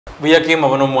Buyaki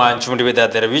mabono mwanchu muri beta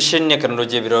television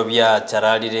yakanoje biro bya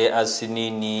charalire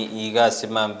asinini iga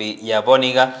simambi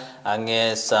yaboniga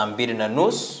ange sambiri na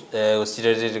nus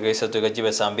usirere gaisa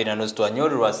tugajibe sambiri na nus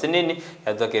twanyoro rwa sinini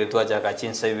yadokere twaja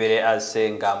kachinsa ibere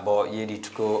ase ngambo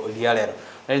yirituko lyalero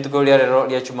nirituko lyalero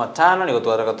lya Jumatano niko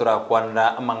twataka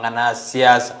turakwanda amangana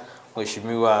siasa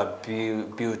Mheshimiwa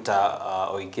Biuta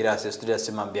oikira ase studio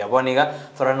simambi yaboniga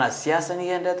thorana siasa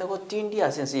nigendete gotindi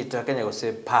asensi itakenya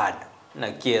gose pad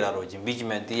na kiera roji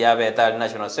impeachment ya beta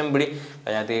National Assembly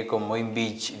kanyate ko mo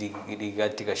impeach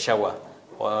ligatika shawa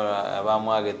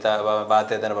bamwageta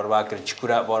bateta barbakir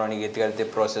chikura bono ni getikate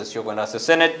process yo kona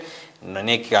Senate na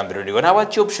neki kambiro digo na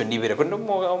wachi option nibere kondo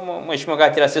mheshimiwa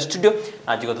gatira se studio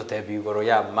ajiko to tebi goro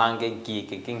ya mange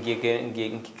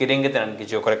ngikirengeta na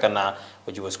ngicho korekana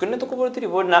ojibo skune to kubortiri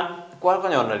bona kwa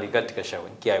kanyona ligatika shawa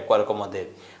kia kwa ko model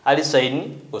ali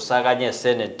saini usaganye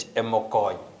Senate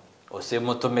emokoy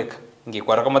osemotomeka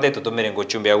ngikwara kama teto tumere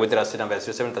ngochumbe ya withera sina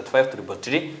verse 735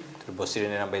 turibosiri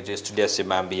ne namba ya studio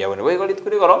simambi yabone we goli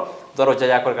tukuri doro cha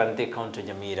yakora kanti county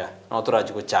Nyamira no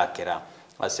turaje ko chakera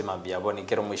asimambi yabone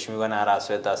kero mheshimiwa na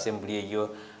arasweta assembly iyo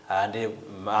ande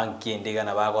manki ndiga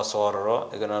na bago sororo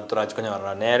ego turaje ko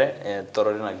nyamara nere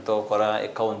torori na kitokora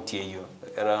county iyo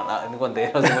era niko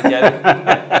ndero zimujari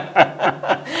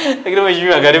kero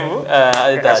mheshimiwa karibu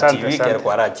ata TV kero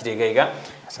kwara chirega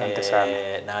Asante sana.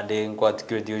 Na de nkwat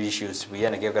security issues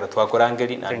biyana kekara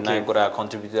twakorangeli na nakora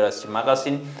contributor as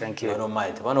magazine. Thank you. No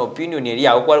might. Bano opinion yeri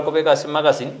ya kwa ko beka as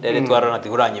magazine dere twara na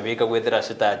tiguranye beka gwethera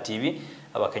Star TV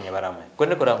abakenya baramwe.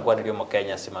 Kwende kora nkwanire mu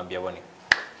Kenya simambia boni.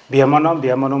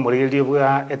 Biamono muri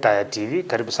bwa Etaya TV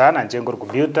karibu sana njengo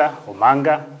kubiuta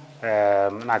umanga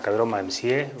na kabiro ma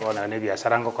MCA bona ne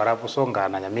biashara ngo kora busonga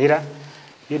na Nyamira.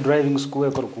 Hii driving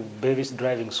school ko ku Babies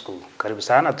driving school. Karibu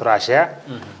sana turashare.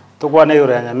 Tukwana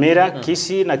yoro ya Nyamira,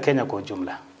 Kisii na Kenya kwa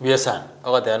ujumla. Biasa,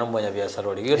 akata ano mmoja biasa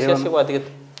roli. Hiyo siasa kwa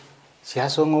tiketi.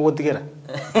 Siasa ngo tigera.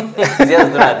 Siasa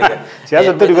tunatika.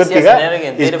 Siasa tunatika.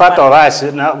 Is part of us.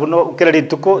 Na uno kila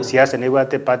dituko siasa ni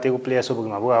wate party ku play so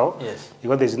bugima bwao. Yes.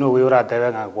 Because there is no way ora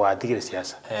tawe nga kwa tigera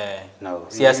siasa. No.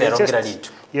 Siasa ero kila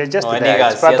ditu. You're just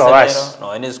it's part of us.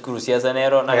 No, ene skuru siasa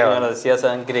nero na kuna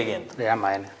siasa ngregent. Ya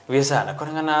maana. Biasa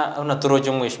na una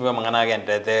turojo mheshimiwa mangana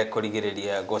gendete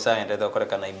koligereria gosa gendete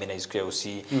korekana imena iskre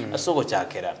usi asoko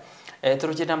chakera.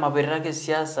 Turoje na maberera ke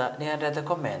siasa ni gendete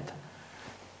comment.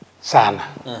 Sana.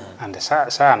 And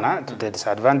sana to the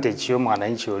disadvantage yo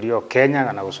mwananchi ulio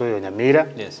Kenya na usoyo Nyamira.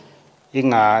 Yes.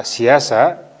 Inga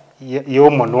siasa yo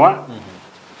monwa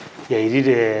ya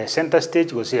irire center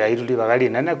stage go sia iruli bagali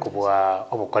nene kubwa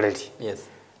obukoleri. Yes.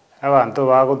 Abantu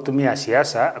bagutumia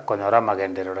siasa konyora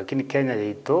magendero lakini Kenya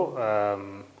yito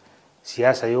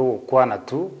siasa yo kwana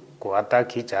tu kuata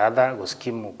kichada go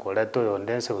skimu koleto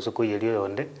yondense usuko yelio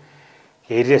yonde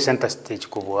irire center stage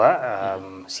kubwa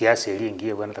siasa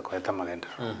ilingie bwana takoleta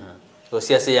magendero. So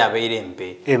siasa ya beire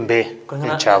embe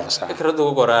chavu sana. Ekero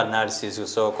tukora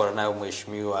analysis so kora na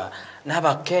mheshimiwa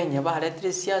na Kenya ba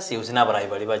letri siasa usina barai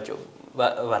bali bacho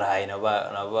barai na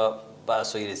ba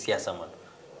so ile siasa mono.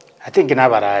 I think na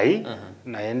barai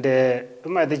na ende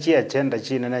umade chi agenda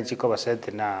china na chiko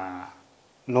basete na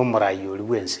no murai uri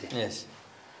wense. Yes.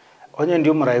 Onye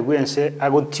ndi murai wense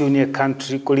agotune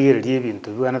country kurigererie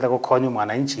ibintu bwana takokonyo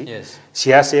mwananchi. Yes.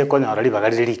 Siasa yekonyora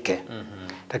libagalirike.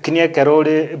 Lakini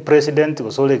ekerore president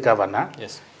gusole governor.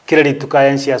 Yes. Kila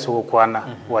lituka siasa gukwana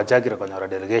wajagira konyora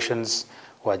delegations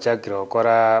wajagira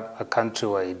okora a country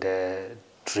wide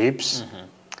trips.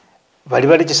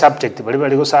 Bali subject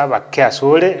bali gusaba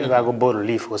kyasole bago ball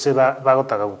relief ose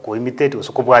bagotaka ku imitate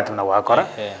ose kubwati na wakora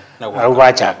au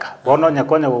bachaka bono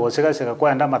nyakonya goseka seka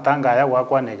kwenda matanga aya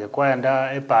wakwaneke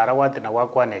kwenda epara wate na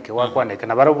wakwaneke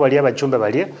na baro bali abachumbe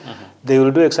bali they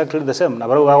will do exactly the same na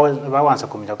baro bawansa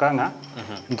kuminyokanga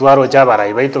ntwaro jabara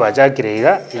ibaito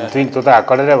bajakirega into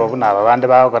tutakorera babuna abande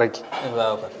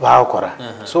bakora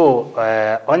so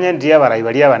onye ndiye bara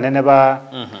bali abanene ba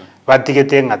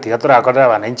batigete ngati turakorera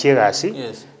abananchi gasi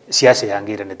siasa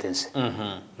yangire netense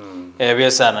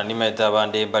biasana nimeta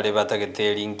bande bale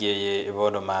batagete lingiye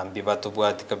ebono mambi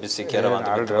batubwati kabisa kera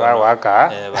abantu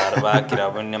waka bakira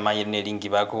bone mayine lingi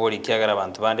bakubori kyagara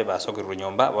abantu bande basokirwa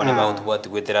nyomba bone batubwati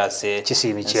gweterase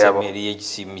kisimi cyabo semeri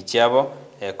gisimi cyabo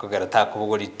kugara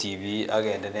takubugori TV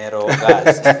agende nero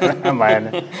gas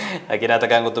amane akina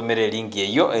takango tumere lingi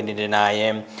iyo endine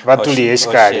naye batuli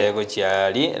eskari go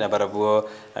cyali na barabuo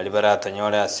alibarata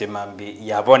nyora asimambi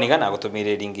yaboniga na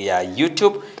gutumire lingi ya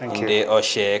YouTube inde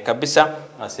oshe kabisa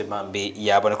asimambi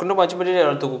yabona kuno bajumire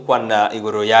rero tukukwana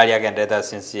igoro yali agendeta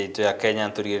since yetu ya Kenya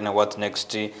turire na what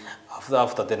next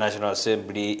after the National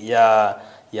Assembly ya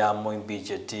ya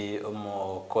muimbicheti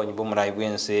umukonyi bumurai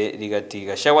bwense rigati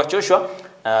Gachagua. Joshua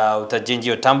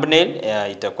utajinjio thumbnail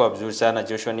itakuwa vizuri sana.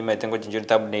 Joshua ni maitengo jinjio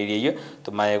thumbnail hiyo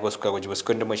tumaye gosuka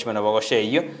kujibusikonde mwishima na bagoshe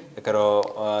hiyo ekaro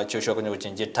Joshua kunyo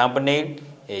jinjio thumbnail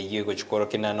hiyo gochukoro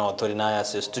kina no tori na ya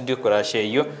studio kurashe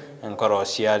hiyo nkoro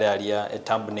siale alia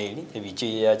thumbnail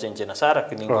ebichi ya chenje na sara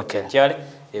kiningo chenjale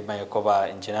maye koba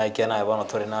njina ikena yabano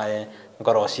tori na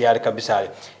nkoro siale kabisa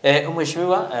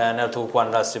umwishimiwa na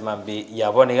tukwanira simambi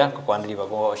yaboniga kwandiri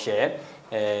bagoshe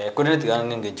kunile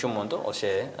tigangenge chumondo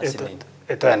oshe asinito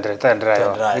Etandra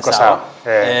yo niko sawa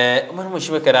umwana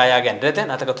mushime kera yagendrete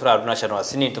nataka turaruna shano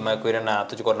asini tumakwira na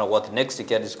tujikorana what next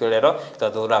ikya diskolero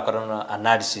tatura korana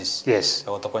analysis yes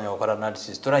otokonya gukora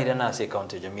analysis turaira na se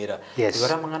county Jamira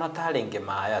ibara mangana talenge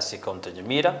maya se county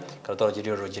Jamira katoro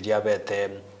jirio rojiria bete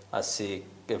asi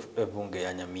ebunge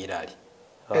ya Nyamira ali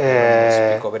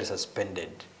speak over suspended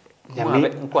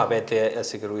nkwa bete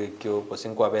asikiru ikyo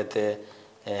posinkwa bete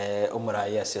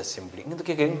umurai ya assembly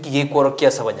ngike kworo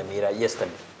kiasa ba Nyamira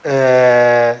yesterday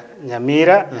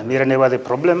Nyamira ne the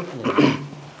problem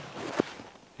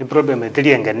the problem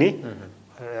etiriengani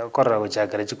korra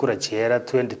gochakara chikura chiera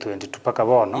 2022 paka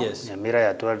bono Nyamira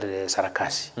ya twalire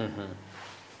sarakasi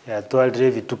ya twalire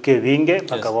vituke vinge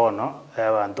paka bono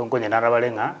abantu nkonyenara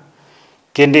balenga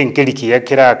kende nkelikia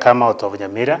kira kama out of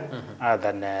Nyamira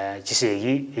than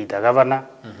chisegi ita governor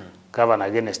governor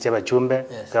against abachumbe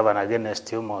governor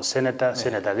against umo senator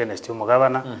senator against umo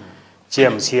governor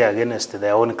GMC against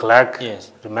their own clerk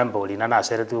remember ulina na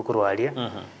seretu kurwalia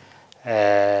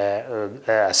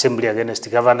assembly against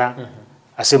governor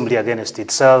assembly against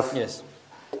itself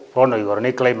ono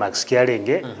igorone climax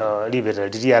kiarenge liberal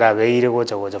dira beire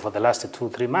gocha for the last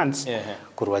 2-3 months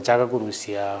kurwachaga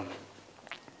kurusia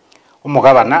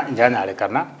umugabana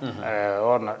njanyalekana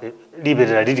ono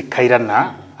liberal diri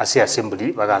kairana asi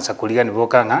assembly bagansa kuligani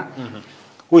bokanga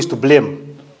who is to blame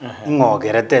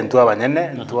ngogerete ntu abanyene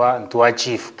ntu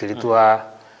chief kilitwa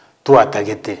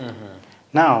tagete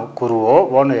now kuruo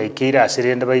bono yakira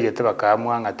asirende bayete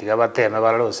bakamwa ngatiga bateme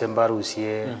baralo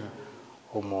sembarusie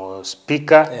umo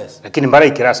speaker lakini mbara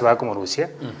ikirasa bakomurusia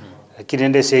lakini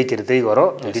ende sekirite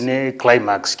igoro ndine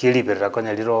climax kilibera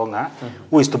konya lironga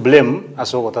who is to blame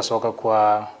asoko tasoka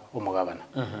kwa umugabana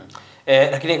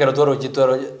lakini kero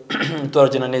toro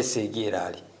jina nese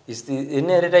girali is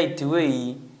the right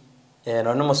way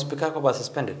no normal speaker ko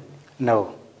suspended no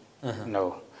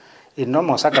in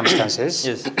normal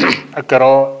circumstances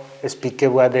akaro speaker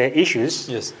were the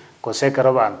issues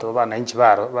kosekaro bantu bana inchi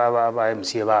baro ba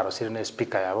MC baro sirine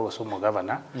speaker yabo so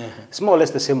umugabana it's more or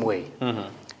less the same way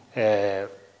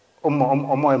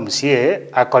omo MCA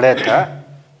akoleta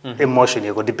emotion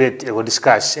yego debate yego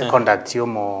discuss conduct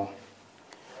yomo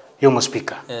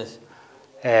speaker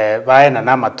baena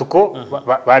na matuko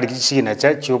bari kishina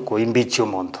cha chuko impeach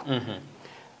omonto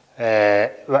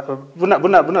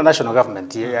buna national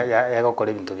government ya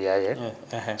gokora ibintu byaye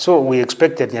so we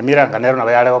expected Nyamira nganero na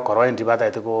bayale gokora ndi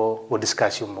bataite go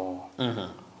discuss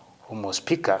umo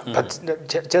speaker but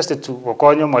just to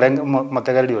okonyo morenga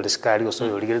mategali yo diskali go so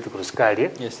yo ligere to diskali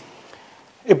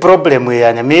e problem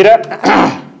ya Nyamira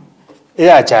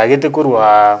ya chagete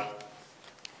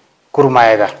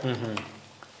kurumaega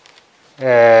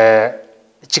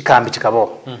chikambi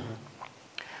chikabo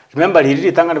remember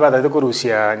liri tangani bataite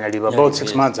kurusia nyaliba about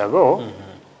 6 months ago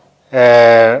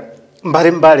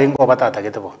mbari ngo batata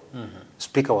getebo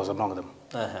speaker was among them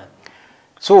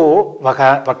so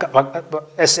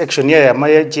as action ya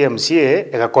my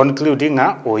GMCA eka concluding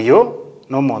oyo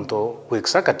no monto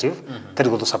executive tari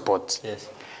go support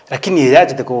lakini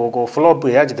yaje ko flop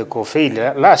yaje ko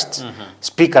fail last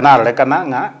speaker na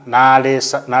lekana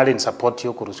na support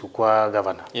yo kurusu kwa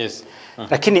governor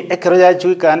lakini ekero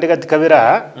yaje kandi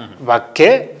katikabira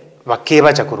bake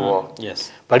bacha kuruo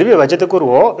balibe bachete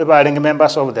kuruo ebalenge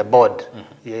members of the board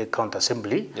ye county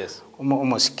assembly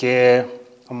umosike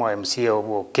umo MCA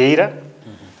obo keira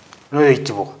no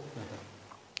yitibo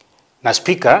na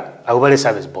speaker awale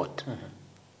service board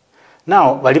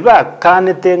now baliba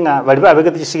kanetenga baliba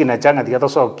begete sigina changa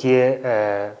tikatosokie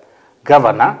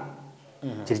governor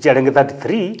chiricharenge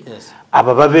 33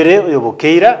 aba babere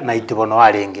yobokeira na itibono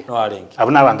arenge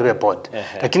abuna abantu be board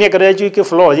lakini ekara yajuike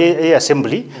floor ye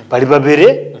assembly baliba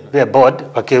babere be board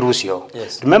bakerusio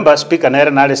remember speaker na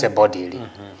era na se board ili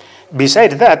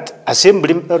beside that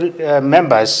assembly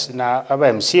members na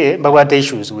aba MCA bagwata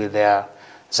issues with their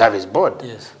service board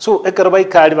so ekarabai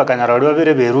kali bakanyarwa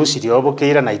babere berusi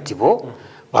ryobokeira na itibo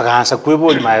bagansa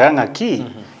kweboli maganga ki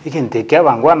ikinteke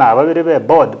abangwana ababere be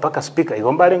board paka speaker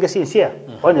igomba renge sinsia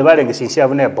onye barenge sinsia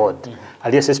bune board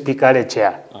ali speaker ale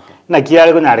chair na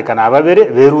kiale kunyareka na ababere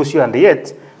berusi and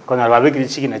yet konyara babikiri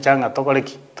chigina changa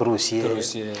tokoreki turusie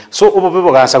so ubo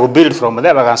people gansa go build from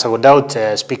there bagansa go doubt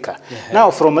speaker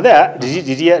now from there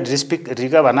the speaker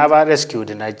riga bana ba rescued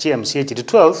na GMC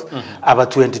 12 aba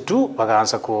 22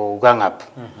 bagansa ko gang up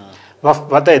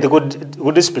bata the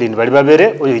good discipline bali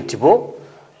babere oyo itibo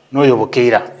no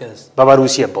yobokeira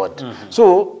babarusie board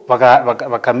so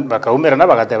bakaumera na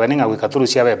bagatebaninga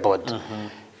wikaturusia be board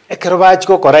ekero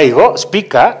bachiko koraigo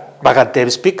speaker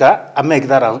bagatebe speaker make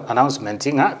that announcement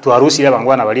inga tuarusia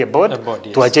bangwana bali board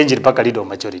to change the leader of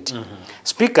majority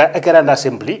speaker ekeranda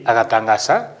assembly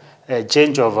agatangasa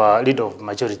change of leader of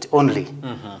majority only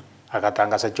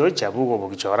agatangasa chocha bugo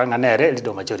bugichora nganere leader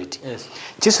of majority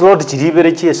chis road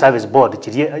chiribere chi service board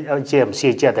chiri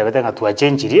GMC chi atebetenga tu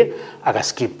change aga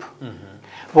skip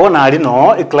bona ari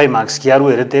no e climax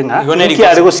kiarueretenga iki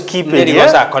ari go skip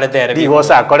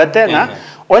digosa koletenga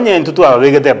onye ntutu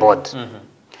abegete board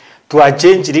to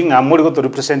change ringa muri go to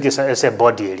represent as a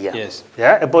body area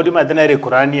yeah a body matenere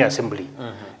Qurani assembly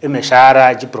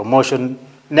emeshara ji promotion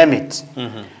name it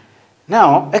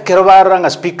now ekero baranga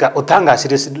speaker utanga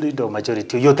seriously leader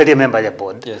majority you tell member ya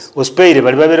board uspeire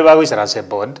bali babere bago isara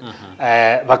board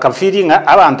bakafiringa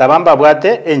abantu abamba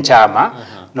bwate enchama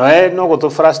no go to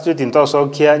frustrate into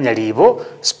sokia nyalibo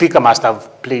speaker must have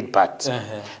played part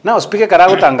now speaker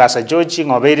karago tangasa George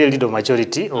ngobere leader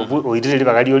majority oidire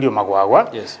bagali olio magwagwa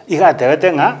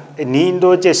igatebetenga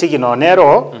nindo che sigino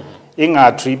nero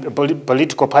inga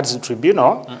political parties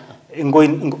tribunal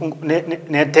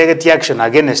take action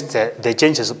against the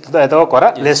changes that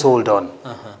okora let's hold on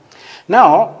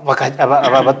now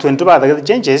about 20 the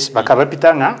changes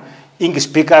bakabapitanga ing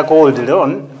speaker called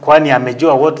on kwani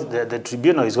amejua what the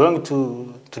tribunal is going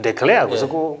to declare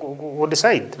go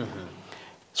decide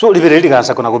so liberally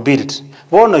gansa kuna go build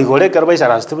bono igoleka roba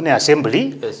isara stibune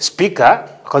assembly speaker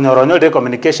konyoronyo the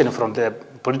communication from the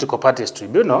political parties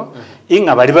tribunal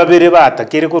inga bali babere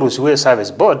batakire ko rusiwe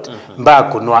service board mba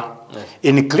kunwa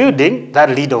including that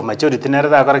leader of majority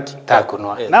nerada karaki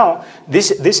kunwa now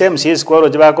this MCS kwaro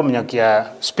jaba komnyakia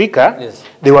speaker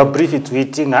they were briefed to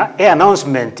itinga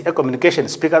announcement a communication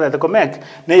speaker that they make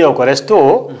ne yo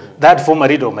restore that former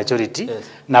leader of majority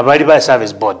na bali ba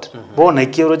service board bona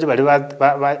ikiro jaba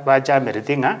ba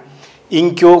chameritinga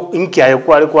inkyo ayo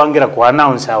kwali kwangira ku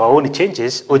announce our own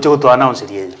changes ocho to announce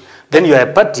it then you are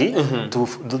a party to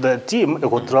the team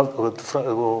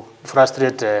go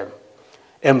frustrate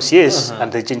MCS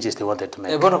and the changes they wanted to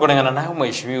make. Bono konengana na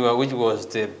mheshimiwa which was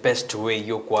the best way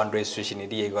yo kwando institution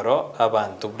iri igoro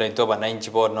abantu bento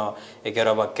bananchi bono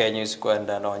egero bakenya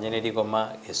isikwenda no nyene rigoma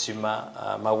esima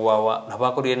magwawa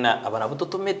nabakorina abana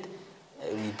butotomete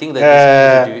we think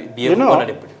that this be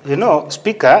you know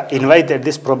speaker invited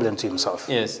this problem to himself.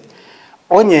 Yes.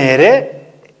 Onyere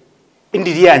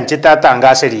indiria ncheta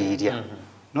tangaseri iria.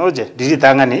 Noje diri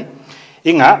tangani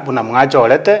inga buna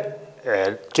mwachorete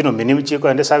chino minimi chiko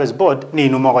ende service board ni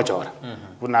inumo gochora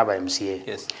buna ba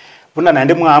MCA buna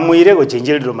nande mwamuire go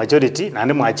change leader majority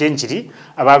nande mwachenjiri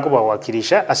abako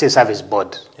bawakilisha as a service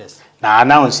board na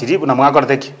announce ri buna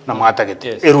mwakorteki na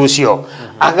mwatagete erusio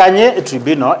aganye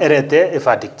tribunal erete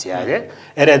verdict yake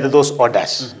erete those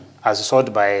orders as sought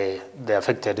by the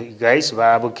affected guys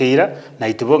babukeira na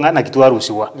itibonga na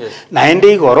kitwarusiwa na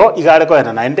ende igoro igare ko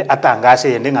na ende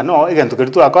atangase ende ngano igentu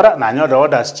kiritu akora na nyoda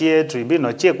orders chie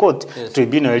tribunal chie court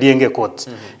tribunal elienge court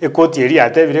e court eri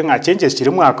atebire nga changes chiri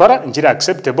mwakora njira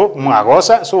acceptable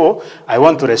mwagosa so I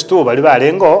want to restore bali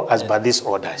barengo as by these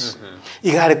orders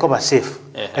igare ko ba safe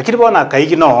lakini bona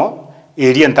kaigi no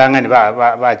eri entangani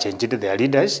ba change their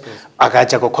leaders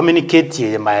akacha ko communicate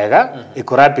ye maega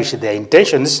ikorapish their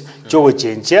intentions cho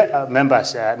change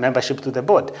membership to the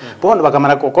board bono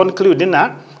bakamana ko conclude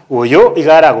na oyo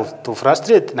igara go to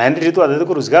frustrate na ndi to the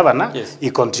kurus governor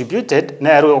he contributed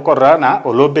na ero okorra na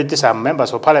olobeti some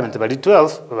members of parliament bali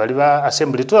 12 bali ba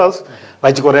assembly 12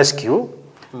 bajiko rescue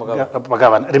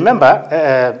governor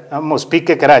remember most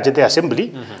speaker karaje the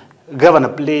assembly governor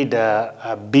played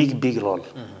a big role.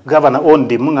 Governor owned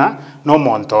the munga no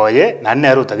montoye na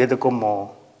nero tagete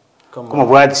como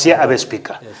bwadisia abe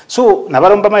speaker. So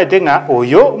nabaromba maetenga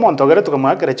oyo montogere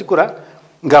tukamwakera chikura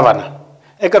governor.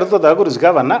 Ekaruto dagurus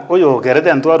governor oyo gerete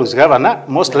antwarus governor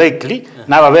most likely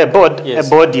na babe board a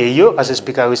board yeyo as a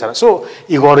speaker wisara. So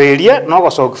igoreria no go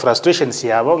so frustrations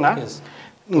yabonga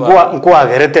ngwa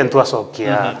gerete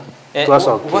antwasokia.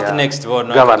 What next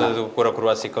bono kura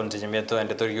kurwasi contingent and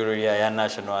the ya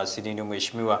national asini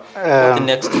mheshimiwa what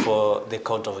next for the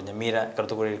count of Nyamira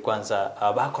karutukuri kwanza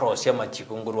abakross ya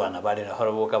machikungurwa na bale na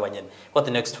horoboka banyene what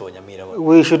next for Nyamira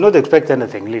we should not expect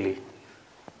anything really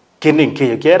kining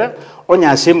kiyo kera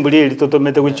onya assembly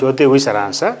litotomete wichote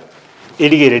wisaransa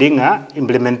irigereria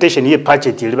implementation ye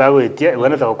budget iri bagwetia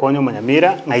wana ta konyo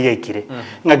munyamira ngayekire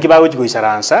ngakibago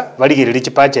chikuisaransa barigereria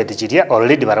chi budget chiria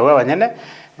already barawa banyene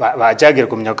bajagire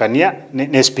kumnyokania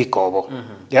ne speak obo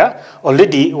yeah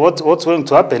already what's going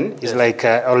to happen is like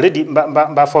already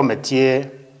ba format ye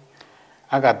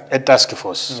aga a task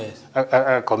force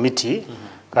a committee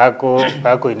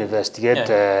kako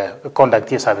investigate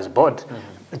conduct service board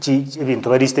ibintu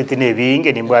bari state ne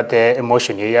binge nimbate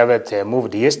emotion ye yabet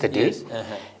moved yesterday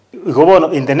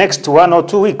in the next 1 or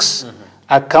 2 weeks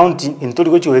accounting into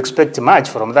which you expect much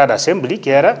from that assembly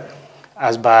kera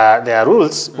as by their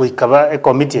rules we cover a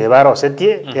committee baro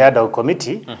setie ya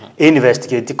committee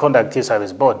investigate conduct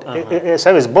service board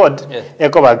service board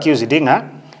eko accused dinga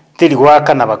tiligwa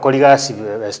kana bakoliga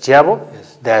siabo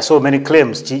there are so many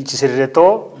claims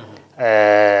chisereto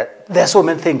there are so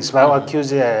many things why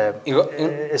accuse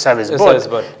service board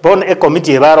bon a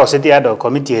committee baro setie ya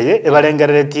committee ye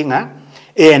ebalengeretinga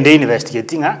and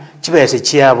investigatinga chibese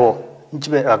chiabo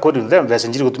according to them verse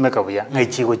njiri kutumeka buya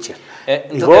ngaichigo chia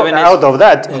out of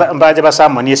that mbaje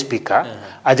basamoni speaker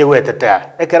aje wetetea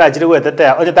ekera ajire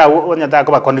wetetea onyata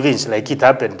ko ba convince like it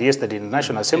happened yesterday in the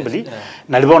National Assembly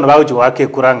na libono bauju wake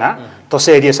kuranga to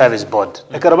serie service board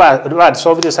ekera ba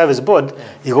solve the service board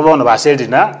igobono ba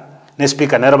selina ne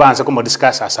speaker na robanse ko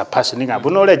discuss as a person nga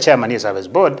bunole chairman of service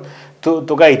board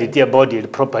to guide the body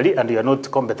properly and you are not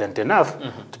competent enough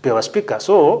to be our speaker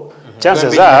so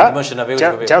chances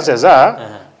are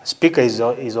speaker is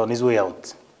on his way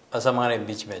out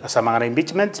asamangana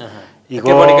impeachment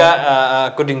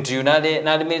according to you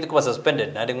nade made ko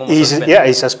suspended nade ngomo suspended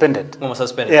he's suspended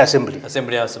yeah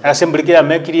assembly ke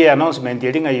make clear announcement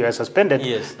yelinga you are suspended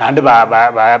nande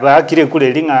ba kire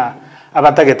kule linga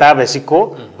abatagetabe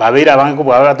siko babira bange ko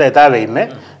babatagetabe ime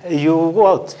you go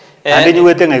out and you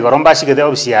waiting igoromba shikete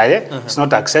obisiaye it's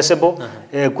not accessible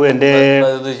kwende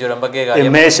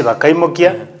emese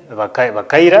bakaimokia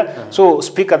bakaira so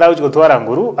speaker dawo gutwara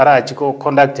nguru arachiko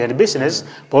conduct and business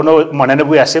bono monene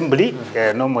bu assembly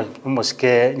no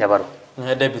mosike nyabaro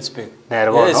David speak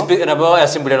speak na ba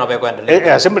assembly no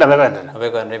bekwanda assembly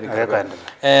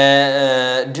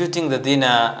do you think that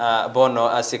dina bono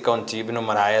as county bino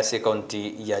maraya as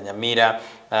county ya Nyamira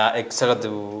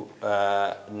exagatu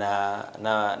na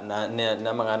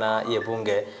magana ye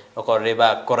bunge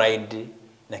okoreba koraidi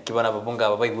na kibana babunga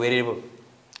babaigwerebo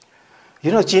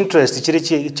you know interest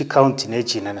chiri county ne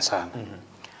china sana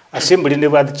assembly ne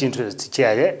bad interest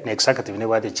chiaye na executive ne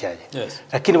bad chiaye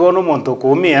lakini bono muntu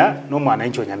kuumia no mwana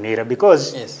incho Nyamira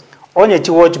because onye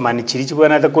chi watchman chiri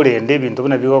chibona ta kurende bintu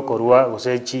bina bigokorwa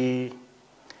gusechi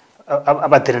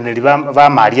abateraneri ba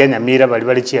Maria Nyamira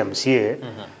bali chi MCA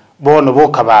bono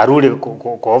bokabarure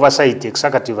ko oversight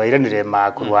executive iranire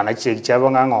makurwana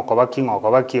cyabo ngako baki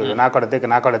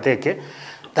nakorateke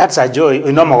that's a joy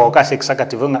inomo ka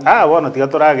executive bono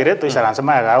tigatoragere to isaransa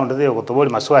maga undo de gutubori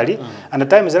maswali and the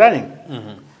time is running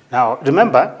now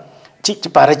remember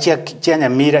para chia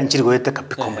Nyamira nchiri goete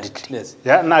kapi completely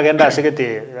ya nagenda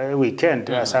segete weekend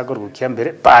asaguru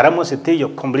kiambere para mo sete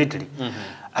completely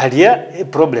alia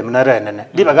problem na renene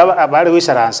libaga abari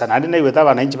wisaransa nandi na iweta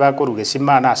bana inchi bakoruge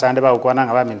simana asande bagukwana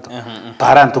nga baminto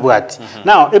para ntubwati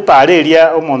now ipare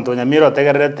elia omonto Nyamira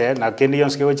otegererete na kendi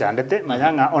yonske go chandete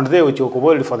manyanga on the uchi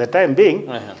okoboli for the time being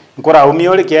nkora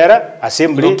umiole kiera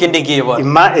assembly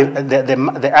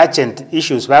the urgent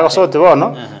issues bago sote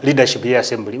bono leadership ya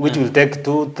assembly which will take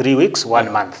 2-3 weeks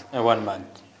 1 month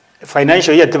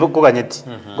financial year tibuko ganyeti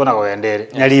gona goendere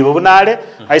nyalibo bunale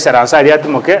aisaransa ali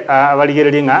atimoke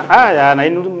abaligerelinga ya na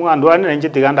inu mwandwane na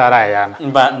njiti ganda arayana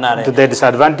to the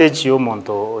disadvantage yo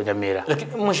monto Nyamira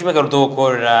mushimeka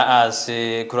rutokora as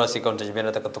cross county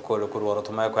jibena takatokolo kurwaro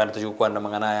tumaye kwanda tujukwana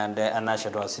mangana yande anasha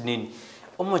do asinini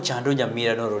omochando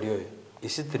Nyamira no rolio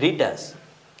is it leaders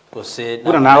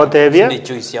kuna naho tebia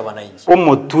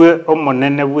omotwe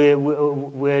omonene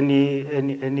bwe ni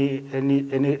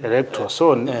electoral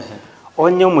zone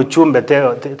onye muchumbe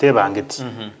te bangeti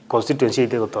constituency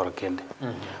ite gotorokende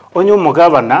onye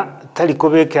umugabana tali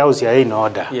kobeke house ya in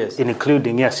order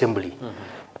including assembly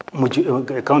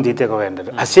county ite governor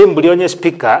assembly onye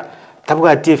speaker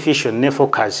tabwa vision ne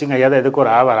focus nga yada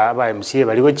dekora aba MCA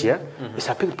bali gochia is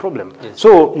a big problem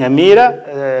so Nyamira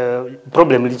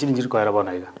problem lichiri ko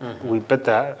yarabona iga we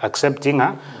better accepting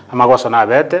amagoso na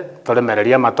bete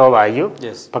tolemereria matoba ayo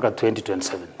paka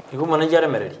 2027 iko manager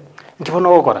mereri nkibona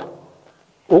gukora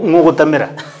ngugutamira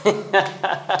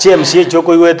CMC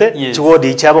choko iwete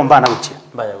chiwodi chabo mbana guchia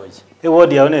baya gochi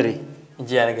ewodi yaoneri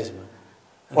njiyana kesima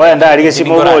oya ndari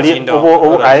gesimo boli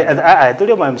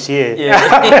tuli mu MCA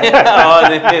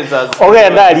oge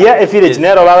ndaria efile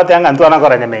chinero bagatanga ntwana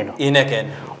kora Nyameno ineken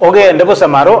oge ndebo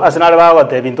samaro asinale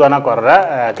bagote bintu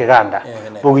anakorra kiganda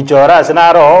bugichora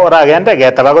asinaro oragende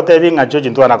geta bagote binga chochi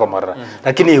ntu anakomorra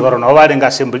lakini igoro no bali nga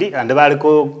assembly ande bali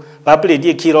ko play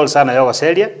die key role sana yogo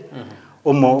seria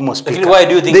umo speaker. Why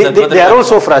do you think they are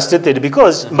also frustrated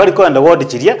because mbali ko anda ward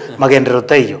chiria magendero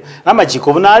tayo nama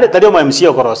chikobunale tali omo MC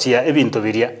okorosia ebintu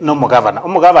biria no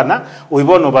governor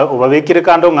uibono obabekire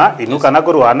kando nga inuka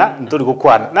nakorwana nturi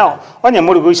gukwana now onye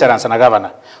muri guisharansa na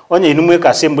governor onye inumwe ka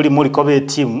assembly muri kobe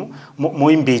team mu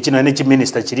impeach na ne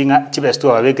minister chiringa chibestu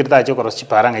ababekire tacho korosi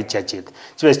paranga ichachete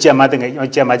chibestu amate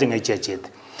nga ichachete.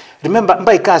 Remember,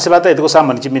 mbai kasi bata ito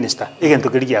summon chi minister. Igento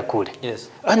kiri ya kule. Yes.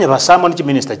 Anya ba summon chi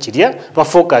minister chiria, ba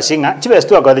focusing.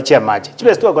 Chibestu agwa chia maji.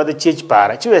 Chibestu agwa chi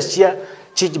para. Chibestu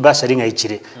chi basari nga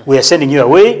ichire. We are sending you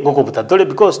away. Ngoko butatole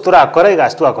because tura akora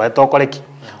igastu akora tokoreki.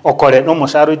 Okore no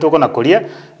musharu itoko na korea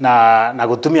na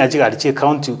gutumia chigari chi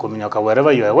county kuminyoka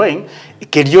wherever you are going.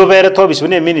 Kirio bere to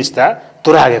bisune minister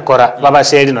tura agekora. Baba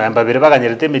seri no yamba bere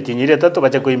baganyerete mitinyire tato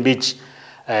bacha ko impeach.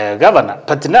 Governor,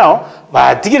 but now,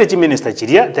 batigire chi minister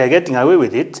chiria, they are getting away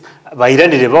with it.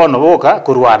 Bairani bono boka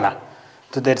kurwana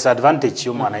to the disadvantage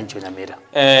you mwananchi wa Nyamira.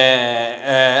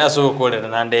 Aso kole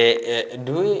nande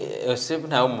do sip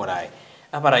na umurai.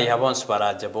 Apara ya bonus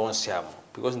para jabons yam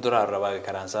because ndora raba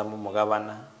karansa mo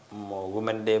governor, mo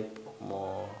women rep,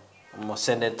 mo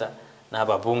senator na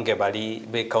babunge bali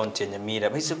be county Nyamira.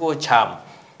 Bisi ko cham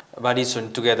bali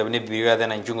sun together ne biga then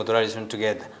njungo tora sun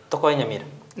together. Toko Nyamira.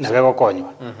 Nabego konywa.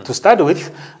 To start with,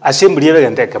 assembly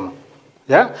yegente kama.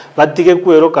 Yeah, batige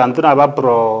kuero kantu na ba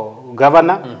pro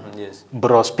governor, yes.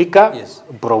 Bro speaker, yes.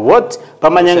 Bro what,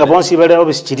 pamanyanga bonsi bale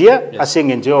obischiria,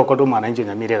 asenge njo okodo mwananchi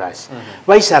Nyamira guys.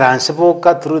 Waisaranse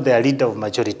boka through the leader of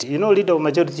majority. You know, leader of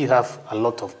majority you have a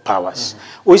lot of powers.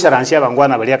 Uisaranse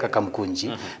abangwana bali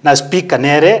akakamkunji. Na speaker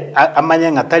nere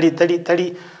amanyanga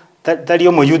tali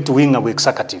omo youth wing of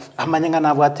executive. Amanyanga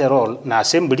na wate role na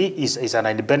assembly is an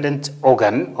independent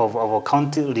organ of a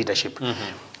county leadership.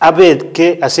 Abed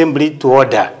ke assembly to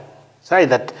order. Say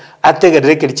that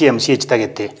ategereke CMC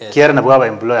chitagete. Kiera na bwaba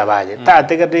employer baje. Ta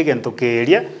ategereke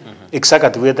ntokeria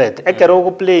executive wete. Ekero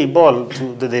go play ball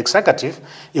to the executive.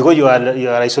 You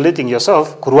are isolating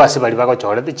yourself. Kuruase bali bago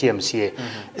chore the CMC.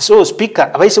 So speaker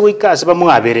abaise wika seba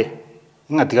muabere.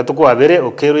 Ngatiga tuko abere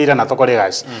okero ira na tokore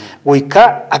gas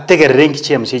wika ategerere nki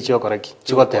CMC cyo koraki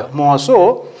chikote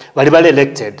moso bali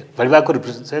elected bali ba ko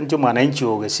represent mwananchi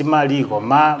oge simali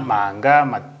goma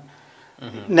manga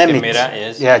nemit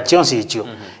ya chonsi icho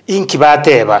inki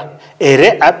bateba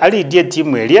ere ali die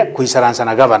team elia kuisaransa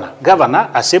na governor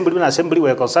assembly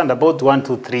were concerned about 1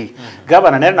 2 3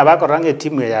 governor na bako range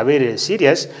team ya very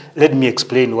serious. Let me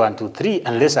explain 1 2 3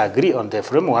 and let's agree on the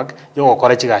framework yo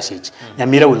okora chigashich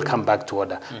Nyamira will come back to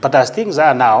order. But as things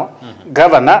are now,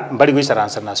 governor mbali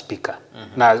kuisaransa na speaker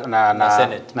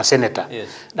na senator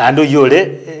na ndo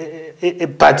yole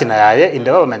partner yaye in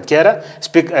the government kera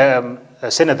speaker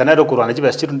senator na kurwana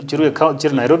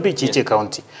chiru Nairobi chiche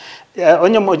county.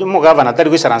 Onye mo governor tari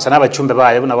kwisaransa na bachumbe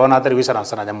baye buna bona tari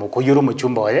kwisaransa na nyamuko yuru mu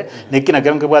chumba oye nekina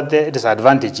kero bwate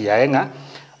disadvantage yaye nga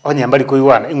onye mbali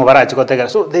kuiwana ingo barachi kotega.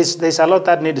 So there's a lot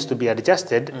that needs to be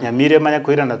adjusted. Nyamire manya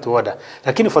kuira na tuoda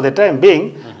lakini for the time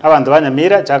being abantu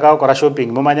banyamira chaka okora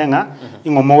shopping mo manya nga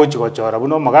ingo mochi kochora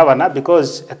buno mo governor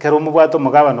because kero mu bwato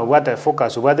mo governor bwata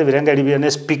focus bwate birenga libya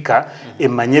ne speaker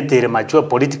emanyetere machua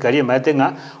politically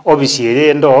ematenga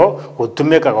obisiere ndo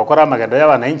utumeka kokora magendo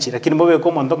y'abananchi lakini mobe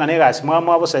ko mondonga ne gas mwa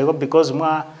bosayigo because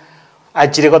mwa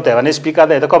achire koteba ne speaker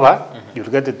da koba you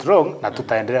get it wrong na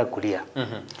tutaendelea kulia.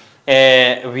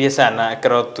 Viesana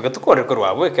kero tukore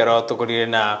korwabwe kero tukuri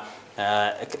na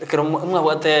kero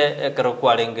mwabate kero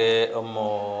kwalenge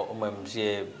omo MC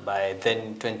by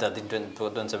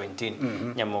 2017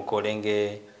 nyamoko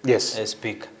lenge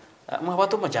speak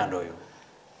mwabatu machando yo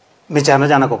mechano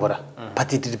jana kokora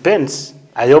but it depends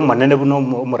ayo manene buno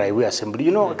muraiwe assembly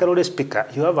you know kero speaker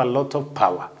you have a lot of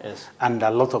power and a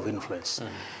lot of influence.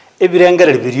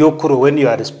 Ebirengere video kuro when you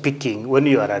are speaking, when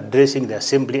you are addressing the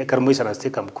assembly, karmoisa na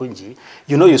steka mkunji,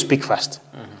 you know you speak fast.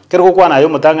 Kero kwa na yo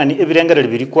mutanga ni ebirengere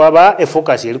video kwaba, e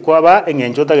focus yeli kwaba,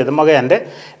 engenjo tage magende,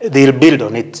 they'll build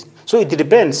on it. So it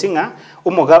depends singa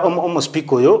umo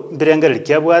speak oyo birengere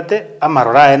kyabwate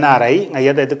amarora na rai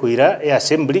ngayada ite kuira e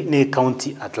assembly ni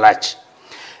county at large.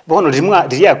 Bono rimwa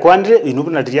diria kwandre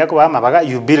inubuna diria kwa mabaga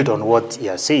you build on what he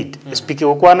has said. Speaking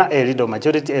okwana a leader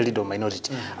majority a leader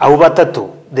minority. Au batatu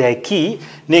the key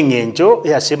nengenjo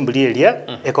ya assembly area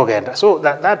ekogenda. So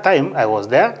that time I was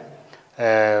there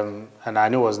and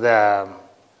I was there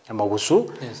Magusu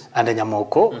and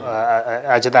Nyamoko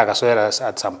ajadaga soera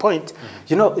at some point.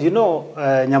 You know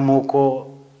Nyamoko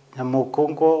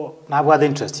ngo na bwa the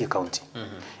interest county.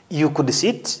 you could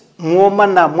sit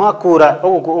muomana mwakura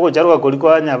ogo jaruga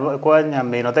kwa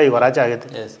nyameno tai waracha gete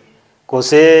Yes.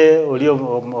 Kose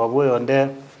olio wabuyo onde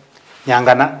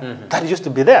nyangana that used to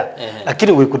be there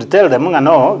lakini we could tell them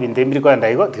no bindembiri kwa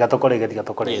ndaigo tikatokorega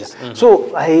so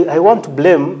I want to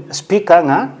blame speaker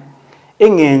nga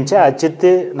engencha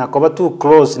achete na koba too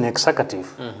close in executive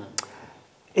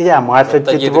iya mo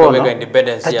affected bono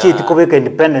tachiti kobeka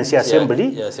independence ya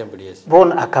assembly yes.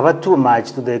 Bon akaba too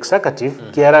much to the executive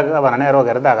kiara abana na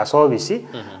roga daga service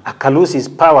akalose his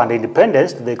power and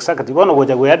independence to the executive bono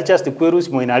goja go yadi just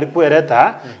kwerusi mo inali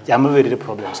kwereta yamaberire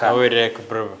problems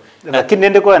lakini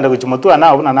nende ko enda kuchimotua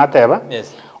nao na nateba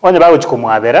onye bawo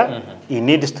chikomwabera he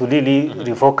needs to really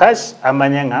refocus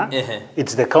amanyenga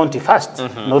it's the county first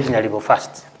not Nyalibo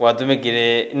first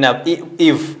watumekire na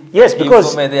if yes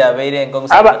because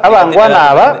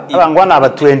abangwana aba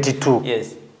 22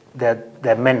 yes there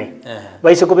are many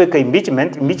baise kubeka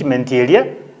impeachment area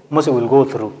mose will go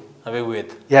through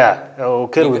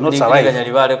Okero will not survive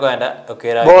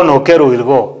bono Okero will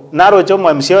go naro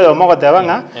chomo MC yo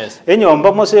mogotebanga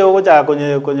enyomba mose ogoja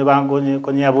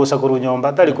konye abusa kuru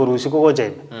nyomba tali kurusi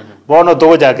kugoje bono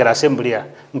togoja kera assembly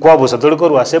nkwabusa toli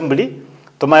koru assembly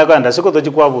tomaye kwanda siko toji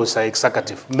kwabusa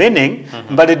executive meaning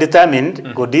mbali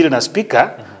determined go deal na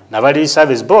speaker na bali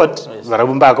service board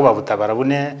barabumba ko babuta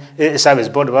barabune service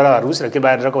board bararusi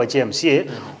rakibandira ko ba MCA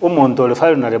umuntu ole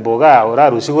file na reboga ora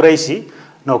rusi kuraisi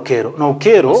no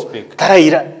Okero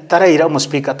taraira mo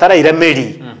speaker taraira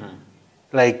meri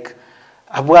like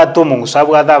abwato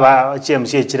mungusabwa daba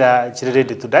CMC chira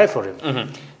ready to die for him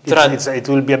it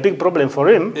will be a big problem for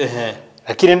him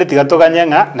lakini ndi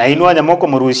tigatoganyanga na inwanya moko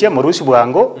murusi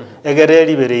bwango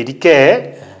egereri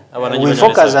bererike we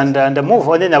focus and move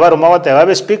on nyabaro mawate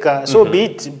babe speaker so be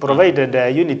it provided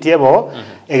unity ebo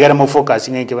egera mo focus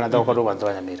ngeke bana toko ro bantu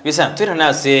banyamira bisa twira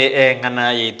nase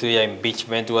ngana yitu ya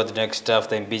impeachment what next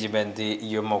after impeachment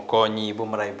yo mokonyi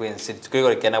bumara ibwense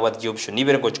tukigorikana what option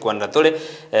ibere ko chikwanda tole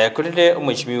kulile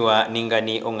umwishimiwa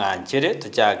ningani onganchere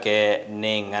tuchake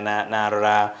nengana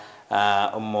narora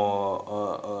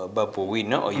babu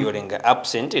wino oyorenga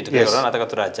absent tukigorana nataka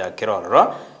turacha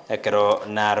keroro kero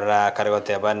nara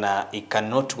karote bana I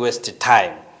cannot waste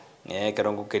time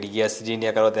karongo kerigia sidini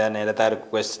akarote na ila tari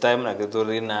waste time na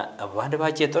kuturina abande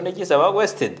bache tone kisa ba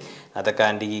wasted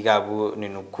nataka ndigi gabu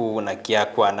ninuku na kia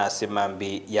kwa na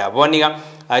simambi ya boniga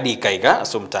hadi kaiga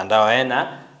so mtandao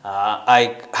ena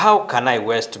how can I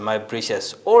waste my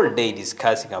precious all day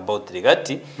discussing about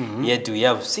Rigati yet we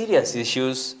have serious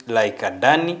issues like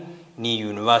Adani ni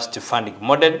university funding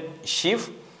model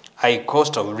shift high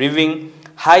cost of living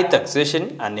high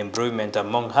taxation and employment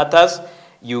among others.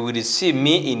 You will see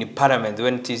me in parliament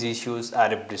when these issues are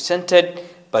represented,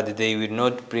 but they will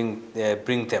not bring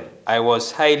them. I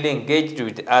was highly engaged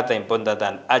with other important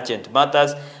and urgent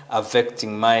matters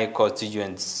affecting my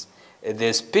constituents.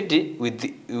 The speed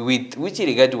with which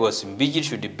regard was envisaged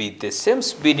should be the same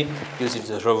speed used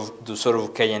to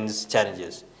solve Kenyan's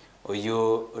challenges.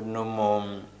 Oyo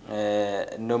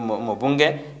no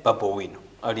bunge Babu Wino.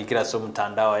 Alikira so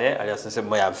mtandao aliyasema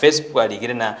moya Facebook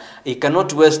alikira na he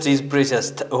cannot waste his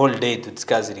precious whole day to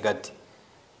discuss Rigati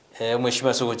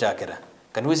mheshimiwa Sugu Chakera.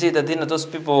 Can we say that those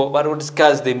people who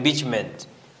discuss the impeachment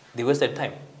they wasted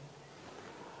time?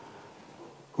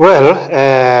 Well,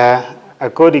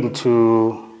 according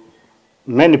to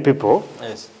many people,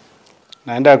 yes,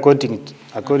 and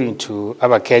according to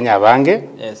our Kenya bange,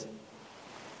 yes,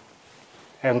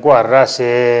 engwara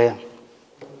se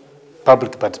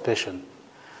public participation.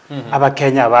 Aba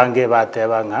Kenya bange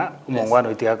batebanga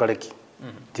umongwano itigakoreki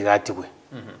tigatibwe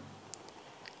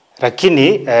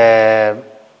lakini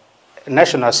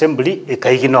National Assembly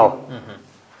ekaigino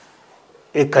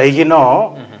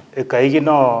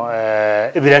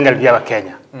ibirengal bya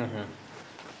Kenya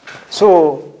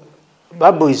so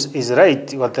Babu is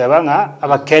right watebanga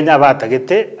aba Kenya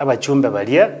batagete abachumbe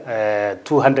balia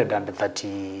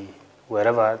 230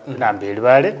 wherever nambeli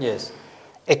bale yes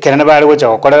ekena bale gocha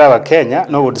gokorera ba Kenya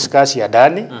no go discuss ya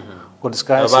Dani go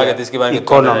discuss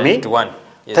economy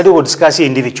tadi go discuss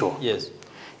individual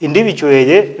individual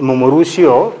ye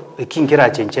mumurusio ekinkira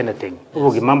chenchene thing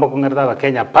ubugi mambo kungerda ba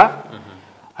Kenya pa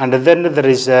and then there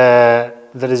is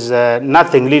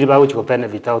nothing really about which go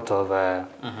benefit out of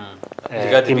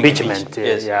impeachment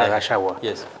ya gashawa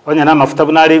onya na mafuta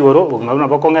bunari goro ugumabuna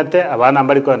bakongete abana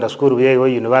bari kwenda school ye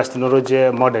university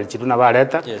knowledge model chiduna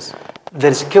bareta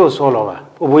there is chaos all over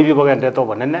obuibi bagende to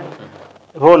bonene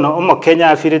bono omo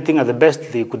Kenya affiliating at the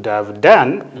best they could have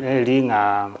done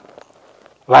linga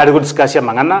bari discuss ya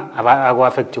mangana aba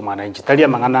affect mwananchi talia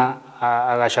mangana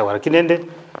agashawara kinende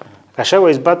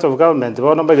Kashawa is part of government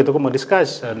bono bagito ko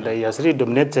discuss and he has really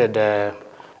dominated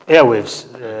airwaves,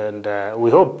 and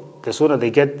we hope the sooner they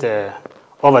get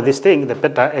over this thing, the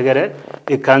better. Egere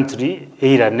a country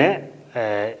irane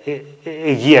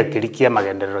egia kirikia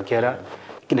magenderero kera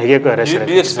kinegeko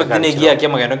Do you expect the egia kia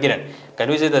magendo kiran? Can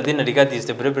we say that the Narigat is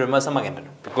the very masa magendo?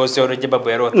 Because you're already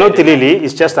babero. Not really,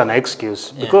 it's just an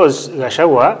excuse. Because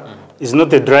Gachagua is not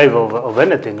the driver of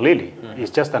anything, really.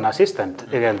 It's just an assistant.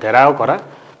 Again, terao kora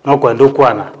no kwendo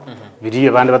kwana.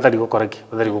 Bidiye bande batali gukoraki,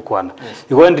 batali gukwana.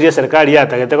 Igo ndiye serikali ya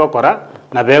tagete gukora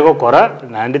na bego kora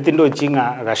na nditindo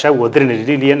chinga Gachagua three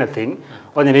really anything.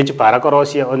 Onye nechi para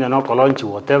korosia, onye no kolonchi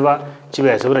whatever.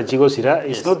 Chibe sebra chigo sira.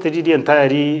 It's not really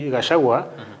entirely Gachagua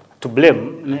to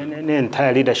blame the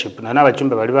entire leadership. Na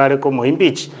nabachumbe bali bare ko mo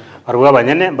impeach. Baruwa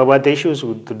banyane babate issues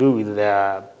to do with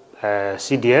their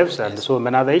CDFs and so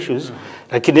many other issues.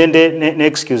 Lakini ne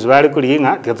excuse bali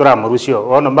kulinga tigatora marusio.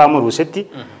 Ono ba maruseti.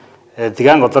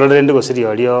 Tigango torende go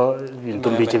sirio lio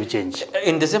intumbiche bichange.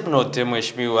 In the same note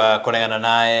mheshimiwa kolengana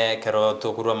naye kero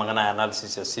tokurwa mangana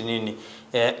analysis ya sinini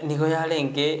niko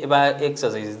yalenge ba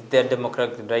exercise their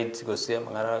democratic rights go se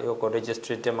mangara yoko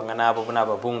registrate mangana abo na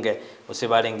babunge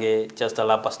usibalenge just a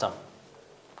lapa stamp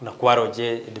na kwaro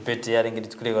je debate yalenge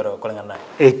ditukule kolengana naye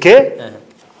eke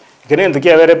kene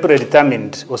nduki avere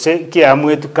predetermined ose ki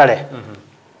amwetu kale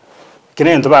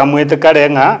kene ndu ba amwetu kale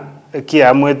nga ki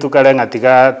amwetu kale nga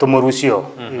tiga tomorusio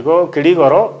igo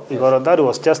kiligoro igoro that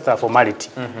was just a formality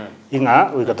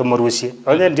inga wiga tomorusie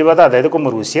onye ndibata da ko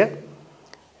morusie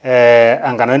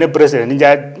angano ne president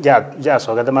ja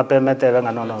so ga ma permete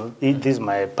nga no this is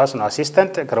my personal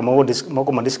assistant karamo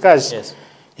mo discuss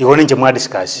igo ninje mo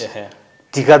discuss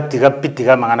tiga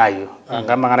pitiga mangana yo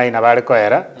anga mangana ina bare ko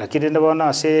era lakini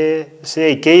ndabona se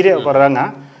ikeire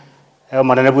okoranga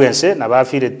monene buense na ba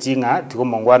fire tinga tigo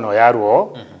mongwano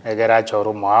yaruo egera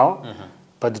choro mwao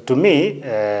but to me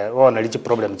wona lichi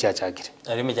problem cha chakire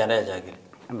ari mijanda ya chakire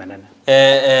amenene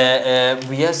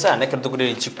biyasa ne kanto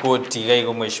kuri chikoti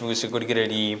gaigo mweshimu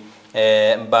sikurigireri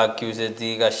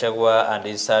mbakuzeti Gachagua and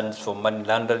his sons for money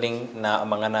laundering na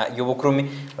amangana yobukrumi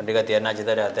ondega tiana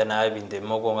jidara atana binde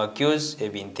mogo accuse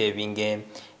ebinte binge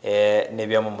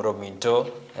nebya mu rominto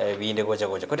binde gocha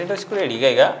kotendo sikureri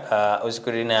gaiga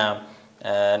usikureri na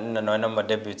no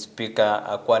deputy speaker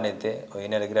akwanete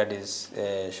oyinere gradis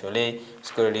shole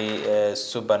sikureri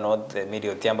super north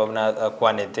media tiamba na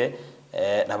akwanete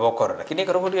na bokoro lakini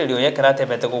korogori lyo yakarate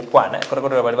bete ko kwana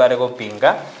korogori bali bare ko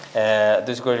pinga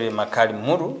this ko Makori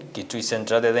muru kitu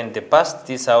central rather than in the past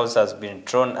this house has been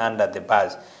thrown under the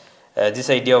bus this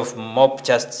idea of mob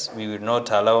justice we will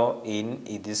not allow in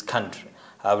this country.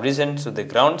 I've listened to the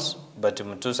grounds but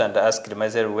Mutus and asked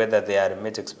myself whether they are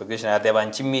met expectations are they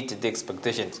want to meet the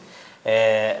expectations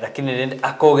lakini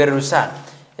akogeru sana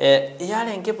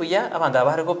yale ngepo ya abanda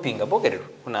bare ko pinga bogeru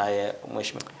kuna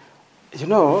mheshimiwa. You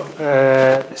know,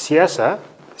 siasa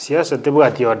tebu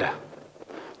atioda.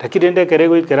 Lakini ndeke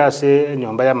rego ikerase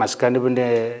nyomba ya maskani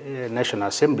bunde National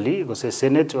Assembly, go se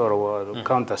Senate or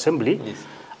County Assembly.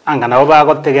 Angana oba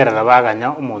gotegerera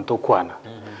baganya umuntu kwana.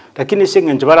 Lakini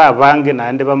singe njobara abange na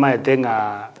ende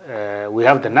bamaetenga we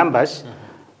have the numbers.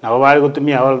 Na bari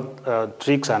gutumia all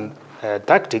tricks and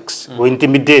tactics go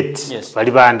intimidate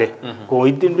bali bande. Go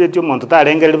intimidate umuntu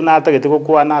tarengera bunata gete ko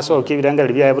kwana so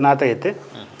kibirengera bya bunata gete.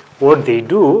 What they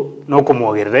do no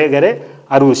kumwogerere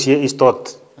arusie is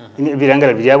taught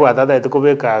birangala bijabo atata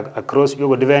etukobeka across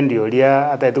byo defend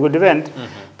yolia ata etuko defend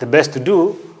the best to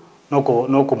do no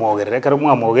kumwogerere karo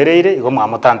mwamogereire igo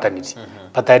mwamutantaniri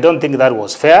but I don't think that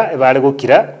was fair ebale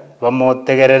gukira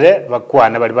bamotegerere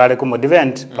bakwane bali bale kumo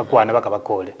defend bakwane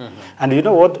bakabakole and you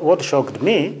know what shocked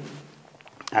me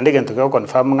and again to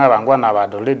confirm ngabangwa na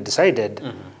bad already decided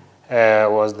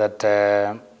was that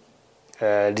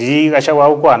the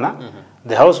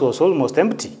house was almost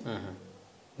empty.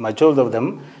 Majority of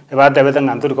them about everything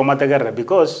and to come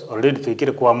because already to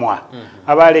kill Kwamwa.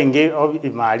 Abalenge of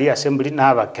Mali assembly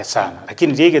Nava Kesana. I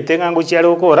can take a thing and which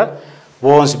Kora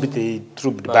once bit the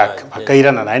troop back.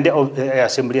 Akairan and the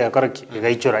assembly a correct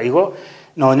Ego.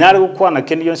 No Nyaru Kwana,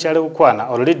 Kenyon Shadow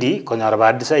Kwana already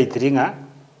Konarabad decided ringa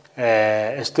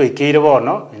esto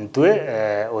Ikirebono into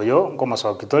Oyo,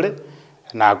 Komasokitole.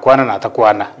 Na kwana na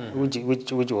takwana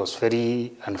which was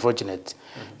very unfortunate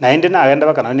na ende na agenda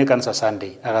bakana ni kansa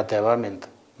Sunday agateba mento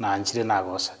na anchire na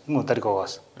gosa imutari ko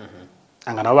gosa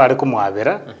angana bari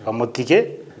kumwabera bamutike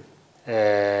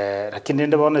lakini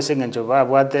ende bone singa njo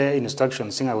babwate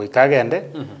instructions singa wikagende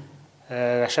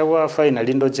Gachagua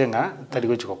finally ndo jenga tari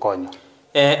go chikokonyo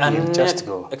and just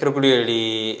go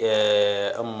ekrokuli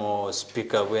amo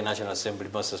speaker we National Assembly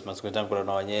Moses Maskutan ko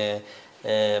nonye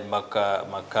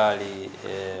Makori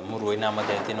muru ina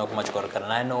madenti no kumachikora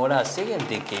kana no ola second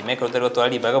deke mekro tero to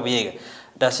ali baga buyega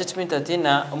does it mean that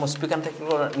ina speaker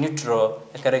neutral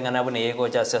karengana bune yego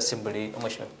just assembly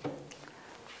mheshimiwa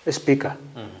speaker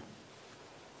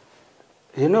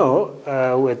you know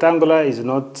Wetangula is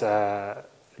not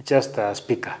just a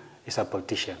speaker, he's a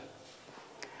politician.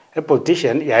 A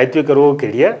politician yaitwekero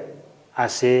keria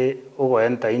ase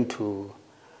enter into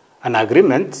an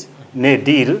agreement ne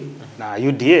deal na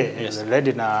UDA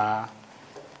led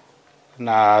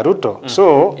na Ruto.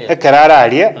 So ekerara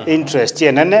alia interest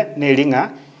yenene ne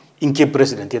linga inki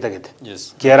president yetagete.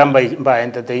 Yes. Kiaramba ba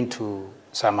enter into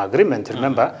some agreement.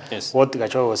 Remember what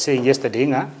Gacho was saying yesterday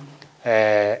nga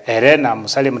Erena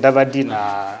Musalia Mudavadi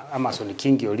na Amason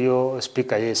Kingi olio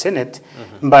speaker ye Senate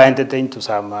mba enter into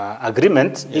some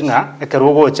agreement inga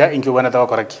ekerogocha inki wana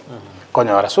tawakoraki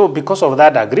konyora. So because of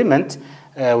that agreement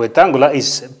Wetangula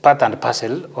is part and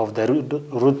parcel of the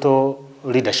Ruto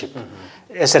leadership.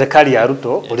 Serikali ya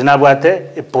Ruto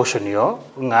ulinabwate a portion yo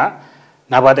nga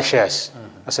nabwate shares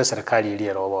asa serikali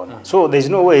ili robona. So there is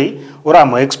no way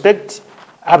uramo expect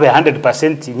abe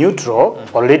 100% neutral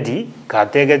already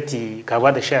kategeti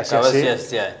kabwate shares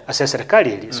asa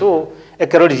serikali ili. So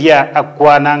ekeroliria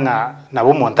akwana nga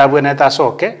nabo montabwe na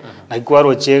tasoke na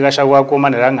ikwaro chega shagwa ko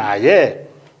manera nga ye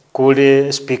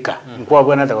kule speaker nkwa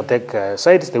bwana ta take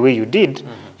sides the way you did.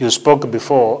 You spoke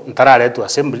before ntarale to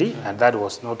assembly and that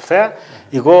was not fair.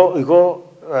 Igo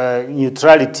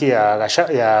neutrality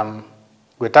ya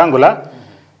Wetangula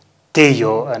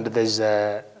teyo and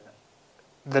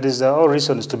there is all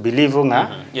reasons to believe nga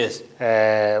yes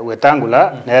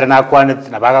Wetangula nere na kwanete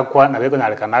na baga kwa na beko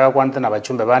nalekanaga kwanete na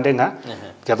bachumbe bande nga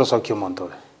kyato sokyo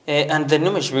montobe. And the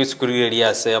nume shwe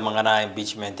skuriri se mangana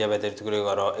impeachment ya bete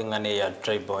tukurigoro ingane ya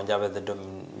tribal ya bete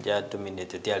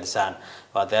dominated ya lisan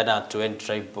but there are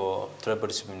 20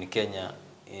 tribalism in Kenya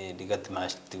digati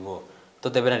mashtigo to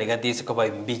tebena digati ise ko ba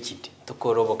impeached to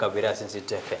korobo kabira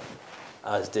sensitive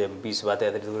as the MPs bate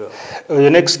ya tukuro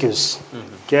an excuse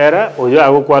kera oyo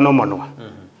ago kwa no monwa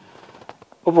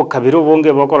obo kabiro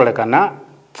bonge bokorolekana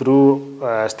through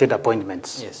state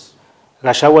appointments. Yes.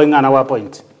 Gashawa ingana wa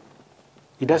appoint.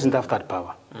 He doesn't have that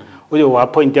power. Uyo wa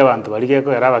appoint abantu balige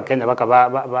ko era Kenya baka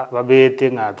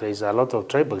babete nga there is a lot of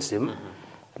tribalism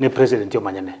ne president yo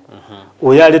manyane.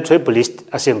 Uyo ali tribalist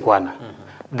asenkwana.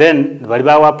 Then bali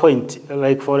ba appoint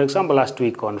like for example last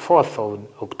week on 4th of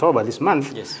October this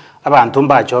month abantu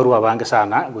mbachoru abange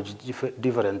sana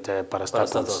different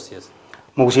parastatals. Yes.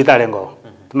 Mugusita lengo.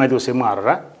 Tumaido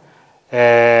semwarara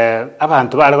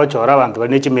abantu bale ko chora abantu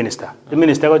bali ne minister. The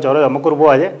minister ko chora amakuru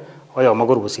boye oyo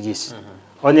amakuru busigisi.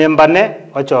 Onyembane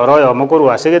ochoro yo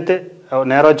mukuru asegete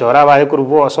nero chora bae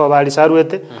kurubo so bali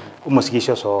saruete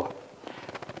umusigisho so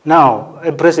now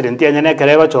a president yanyane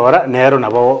kereba chora nero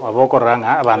nabo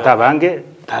abokoranga abantu abange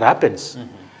that happens.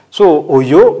 So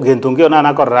oyo gentungio na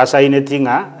nakorra saine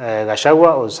tinga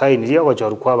gashagwa o saine rio go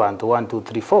chorukwa abantu 1 2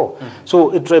 3 4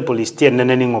 so a tribalist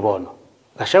yenene ningobono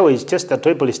gashagwa is just a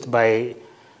tribalist by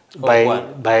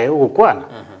ukwana.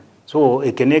 So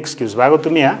it can excuse bago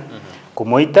tumia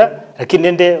kumoita lakini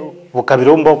nende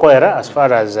bukabiro mboko era as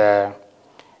far as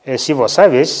civil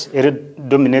service it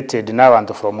dominated now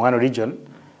and from one region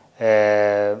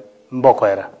mboko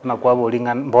era na kwa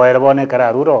bolinga mboera bone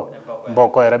kara ruro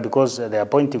mboko era because the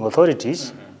appointing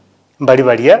authorities mbali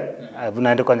balia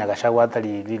bunaende kwa Nyagashagwa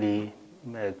atali really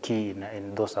key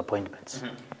in those appointments.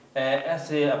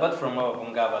 As apart from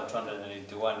bunga ba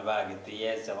 281 bagiti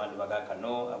yes abandi bagaka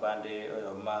no abandi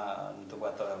ma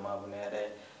ntubata ma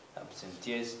bunere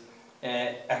absentees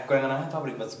akwengana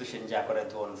public participation jakore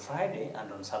on Friday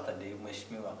and on Saturday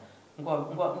mheshimiwa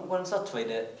ngwa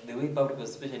Saturday the way public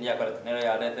participation yakore nero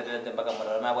ya rete mpaka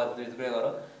marana ba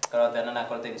turegoro karata na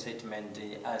korte statement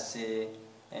as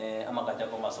amakaja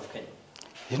ko mass of Kenya.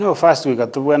 You know first we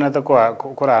got to bwana ta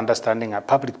kwa understanding a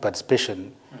public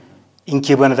participation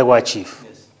inki bwana ta kwa chief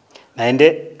na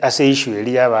ende as a issue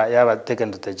ili yaba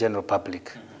taken to the general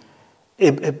public.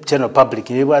 General public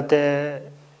ni bwate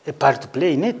a part to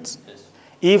play in it.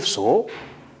 If so,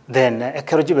 then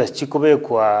ekerojibes chikobe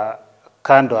kwa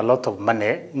kando a lot of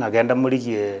money ngagenda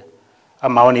muligie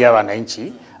amaoni ya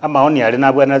wananchi amaoni ali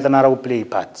nabwana tanara ku play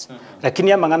part.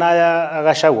 Lakini amangana ya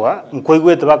Agashagwa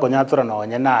nkoigwete bakonyatura na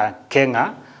onyena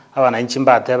Kenya abananchi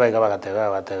mbate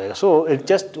bagatebe. So it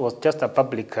was just a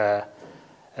public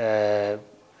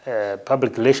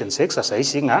public relations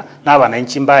exercise na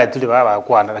abananchi mbaya tuli baba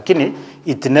kwana lakini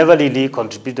it never really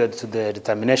contributed to the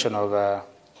determination of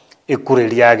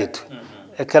ekureli yagetu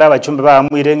ekera bachumbe ba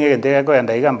mwirenge ndege ko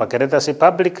yanda igamba kereta si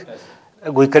public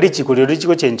guikarichi kurichi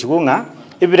ko chenchi kunga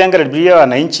ibirengera bya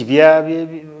abananchi bya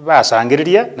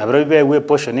basangiriria na biro bibe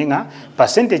portioninga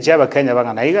percentage ya Kenya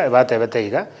bangana iga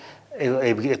batebeteiga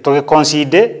toge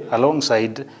consider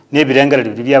alongside nebirengera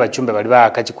bibya abachumbe bali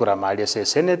bakachikura mali se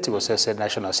Senate go se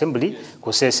National Assembly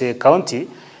go se county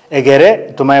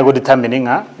egere tumaye go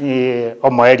determininga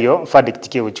omoerio verdict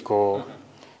ke uchiko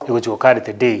carry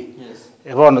the day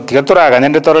ebono tigaturaga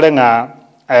nyende tororenga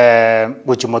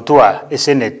guchimotua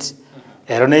Senate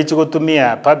ero ne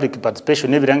ichigotumia public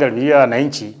participation nebirengera bibya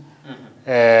wananchi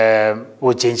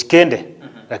o change kende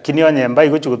lakini onyemba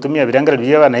igochigutumia birengera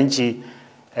bibya wananchi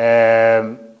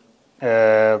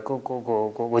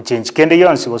change kende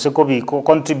yonsi gose ko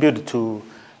contribute to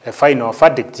a final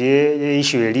verdict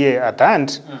issue area at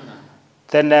hand,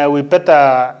 then we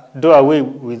better do away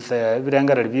with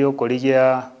birengera bibyo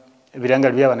koligia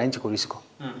birengera bibya wananchi kurisiko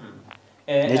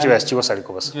nicho basichiko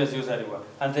saliko basa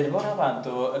and then bona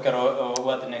bantu karo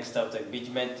what next after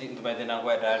impeachment ntumete na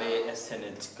kwa dale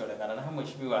Senate kolekana na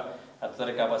mheshimiwa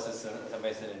atareka basa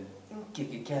sabese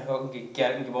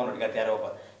ngibono likatiara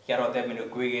oba kiaro temino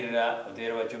kuigerera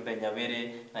otero bachumbe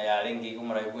nyabere na yarengi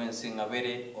kumura ibwensi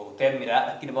ngabere otemira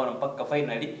akini bono mpaka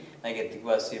finally na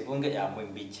getigwa sebunge ya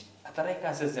mwimbichi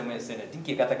atareka seseme Senate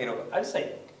ngikata alisai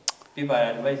people are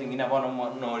advising ina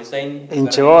bono no resign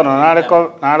inche bono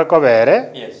nareko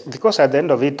bere because at the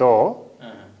end of it all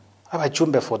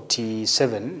abachumbe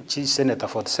 47 chi senator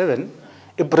 47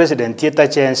 e president yeta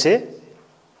chance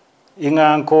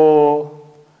inganko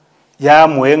ya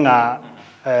mwenga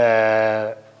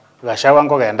gashawa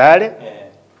ngo gendale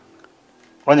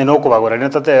onye no kubagora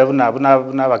netate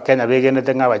buna bakenya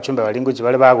begenete nga bachumbe balingo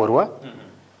chibale bagorwa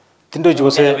tindo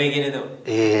chigose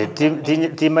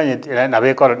timanye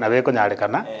nabeko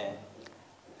nyarekana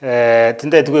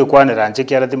tinde tugwe kwanira nche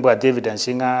kiara timbo at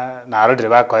evidence nga na arodre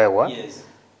bakoewa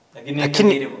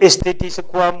lakini estate ise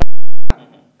kwa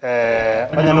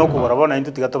onye no kubora bona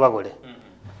into tigatobagore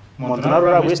muntu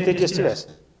narora we state stress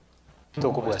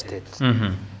to kubwa state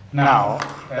now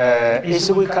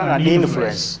isi we can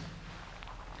influence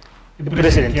the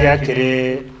president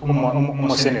yakere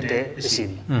umo senate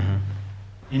isibi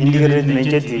indigere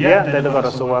nejeti ya ndada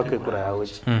baraso wake kura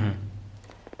yawechi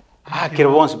kere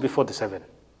once before the 7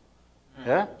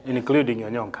 yeah including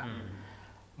Onyonka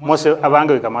mose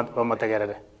abanga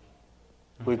bamatagerere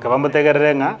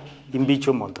wikabamutegerere nga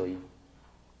imbicho montoyi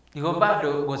igo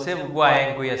bado gose bwa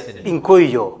engo ya senate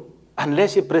inkoyo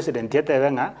unless the president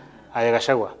yetebenga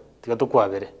ayagashagwa tigatukwa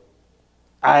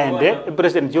aende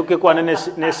president yoke kwana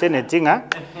ne senate nga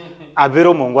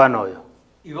abero mongwana oyo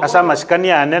asa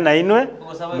masikani ane na inwe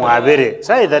mwabere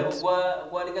say that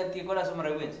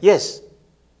yes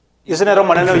isn't a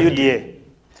maneno UDA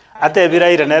ate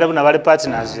biraira na na bali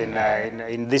partners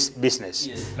in this business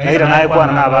naira nae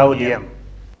kwana na ba ODM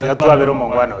tigatwa abero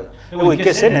mongwana oyo we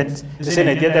ke senate the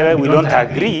senate yete we don't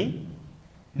agree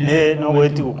ne no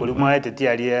weti kukulima ete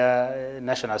alia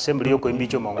National Assembly yoko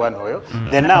imbicho mongwana oyo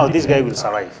then now this guy will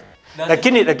survive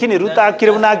lakini ruta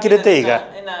akire na akire teiga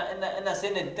na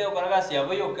senate teo karagasi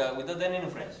yaboyoka without any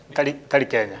influence kali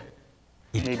Kenya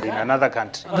maybe in another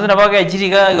country tuna baga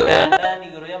chiriga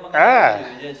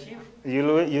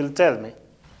you'll tell me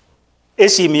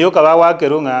esi miyoka ba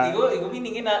wakerunga igo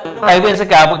biningina I pense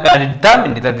que abuka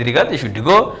determine that the should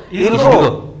go il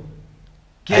go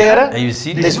Kera,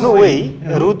 there's no way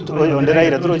root on the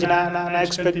right road na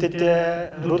expected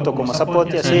root como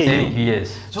support ya say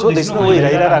yes so there's no way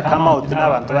Raila come out na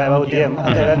bantu ba ODM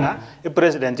atena e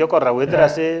president yokorra wetera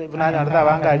se bana narda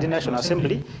banga di National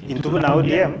Assembly into na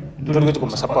ODM turgo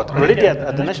como support already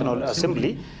at the National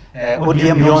Assembly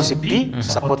ODM YONCP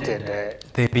supported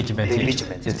the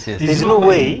impeachment. Yes. There's no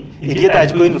way idiot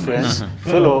has go influence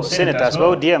fellow senators ba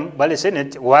ODM bale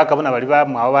senate wakabona bali ba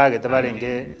mwawa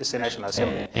getabalenge National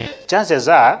Assembly chances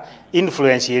are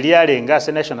influence ilialenga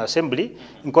National Assembly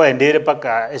inko endere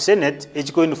paka senate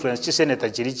echiko influence chi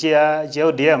senator chirichia cha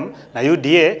ODM na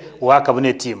UDA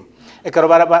wakabone team ekaro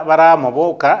bara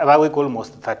moboka ba we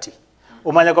almost 30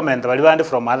 umanya comment bali bandi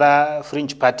from other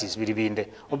fringe parties bilibinde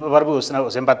barbu usina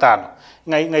usembatano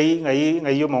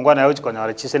ngai yo mongwana yawo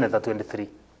chikonyora chi senator 23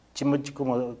 chimo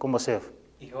como save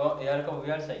igo yar ko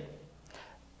byal sai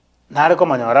nare ko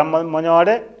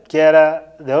monyore kiera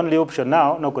the only option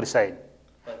now no resign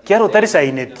kiera utari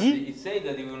saineti it say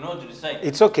that you will not resign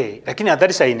it's okay lakini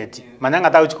atari saineti manyanga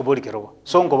tawo chikobori kerogo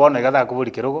so ngobona igada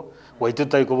kubori kerogo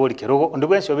waituta kubori kerogo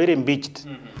ndibwenso very impeached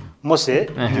mose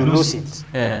you lose it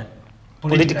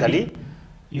politically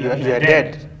you are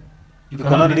dead. You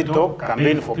can only talk,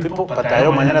 campaign for people, but I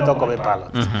don't want to talk about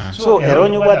ballot. So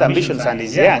Eronyu what ambitions and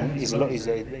is young he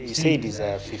said is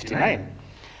 59.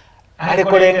 I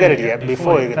recall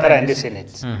before he got in the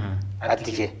Senate.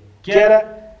 Atike. Kiera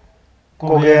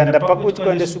kogenda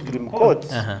pakuchiko in the Supreme Court.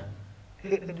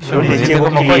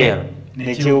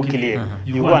 nekio kilie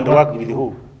you want to work with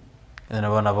who na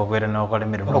bona bokwere na okole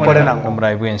mirimo okole na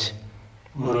ngomrai bwensi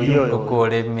uruyo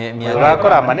okole mia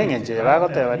bakora manengenje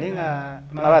bakoteba ninga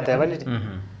nabateba niti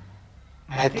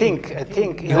I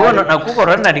think iwono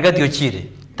nakukora na digati ochire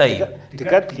tai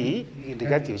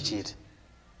digati ochire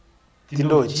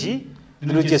tindochi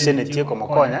nduche senete ko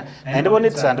mokonya and one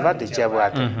it's advantage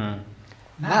yabwate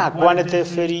na kwanete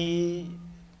very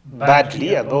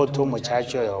badly about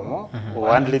muchacho yomo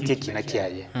uandlete kina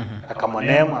kiaye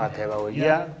akamonema ateba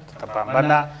oya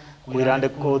tutapambana kuirande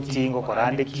koti ngo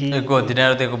korande ki koti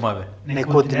nero te kumabe ne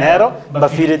koti nero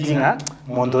bafire tinga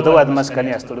mondo do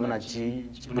maskani astolo na chi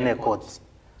bune koti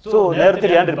so nero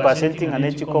 300% tinga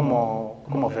nechi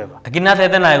como favor lakini hata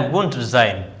then I won't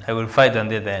resign. I will fight on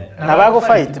the end. Na bago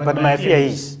fight, but my fear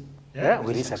is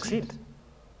will he succeed?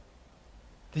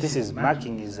 This is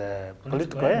marking his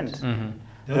political end.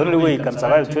 The only way he can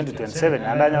survive 2027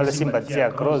 and I know the sympathy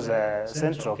across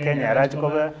central Kenya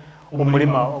rajikoba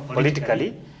umulima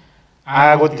politically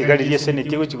I got the Galilee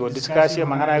Senate which go discuss here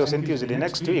mangana go send Tuesday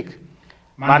next week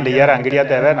Monday yara angiria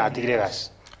tebe na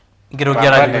atiregas ngiro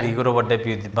gyara ngiri goro wa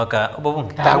deputy baka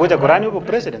obobunge tagoja korani ubo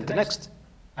president next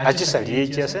achisali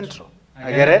echa central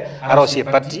agere arosie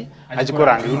party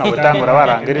ajikorangi una wetangora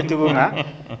warangire tibunga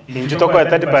injuto kwa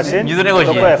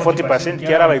 30% kwa 40%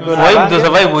 kiara baiko na why to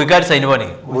survive we can't sign money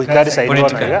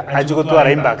ajiko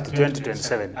to impact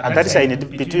 2027 and that is in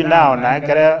between now na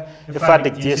kare the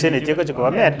verdict yesene teko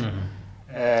chiko met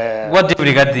what do you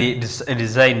regard the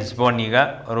designs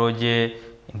boniga roje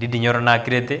ndidi nyoro na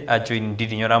krete acho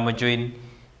ndidi nyoro amo join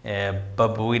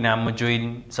babu ina amo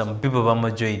join some people amo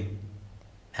join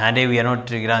and we are not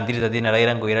granted that in a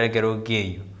rango iragero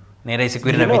geyu nera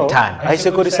isikwira na bitana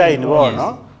aisekori sign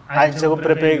no I say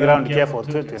prepare ground care for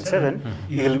 2027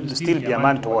 he will still be a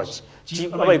man to watch chi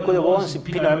baba ikole bonsi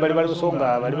pina bali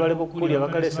kusonga bali kukulia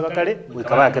bakale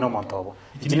wikabake no montobo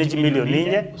itine chi milioni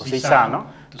nye usisano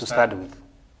to start with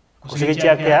kusike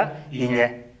kyakya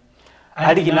inye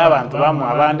ali kina abantu bamu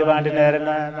abande nere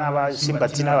na ba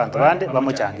sympathy na abantu bande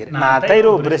bamuchangire na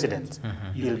tairo president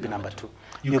he will be number 2.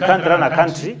 You can't run a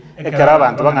country ekara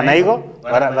abantu banganayigo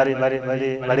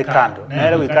bari kando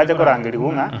nere wikaje korangiri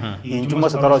bunga injumo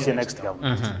satoroshe next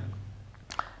government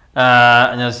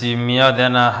Nyasimio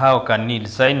then how can he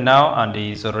sign now and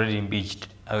he is already impeached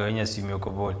Nyasimio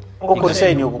koboli oko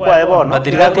sign okukwaye bono but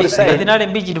he not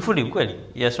impeached fully kweli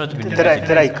he has not been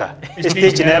teraika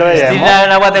speech nero ya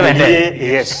na whatever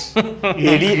yes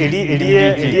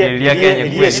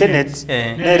eli senate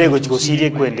nere gochigosirie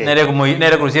kwende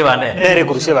nere kurusie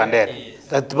bandere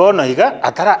that bono iga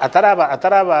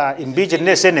ataraba impeached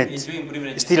ne senate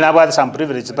still have some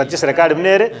privilege but serikali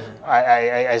mnere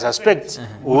I suspect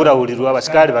ura uliru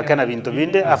abaskari bakana bintu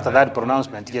binde after that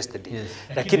pronouncement yesterday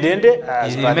lakini ende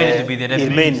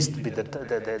remains to be the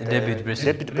deputy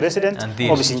president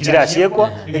obisinjira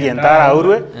asiekwa igentara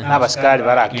urwe nabaskari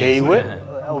barakeiwe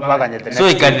ubaganyete so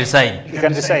he can resign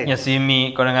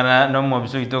Nyasimi kolengana no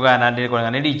mwabiso itoka na ndele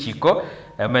kolengana lichiko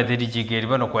methodi chikeri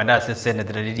bono kwenda ase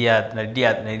senate na lidia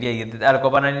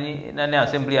alikoba na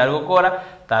assembly alikokora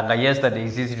tanga yesterday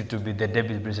is to be the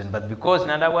deputy president but because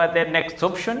nanda what the next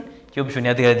option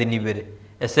ya tigara nibere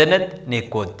a senate ne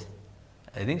court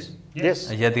I think so.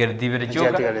 Yes ya tigara nibere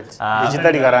choka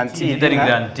digitally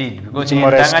guaranteed because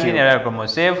tanga ni era como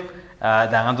safe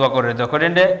tanga tu akordo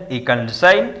korende he can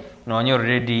resign no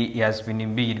already he has been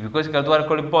impeached because kaltuar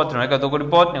ko report no ka to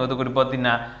report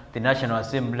na the National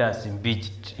Assembly has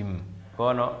impeached him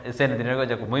kono senate ndio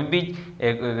ja kumimpeach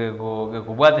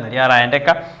kubwati na yara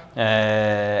endeka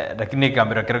lakini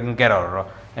kamera keroro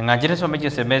ngajire so meje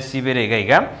semesi berega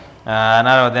iga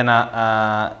naro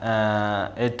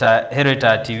thena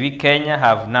Etaya TV Kenya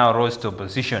have now rose to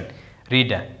opposition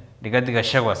reader Rigathi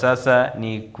Gachagua sasa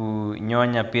ni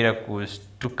kunyonya pira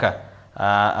kustuka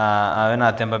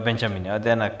awena temba Benjamin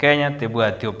adena Kenya tebu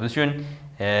ati opposition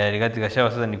Rigathi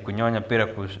Gachagua sasa ni kunyonya pira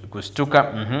kustuka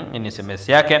ni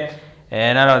semesi yake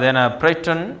nalo thena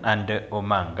Brighton and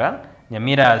Omanga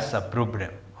Nyamira has a problem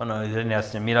ono then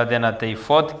as Nyamira then they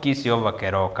fought kisi over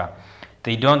Keroka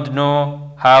they don't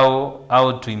know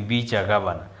how to impeach a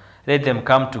governor let them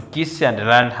come to Kisii and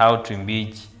learn how to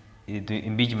impeach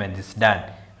impeachment is done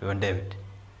on David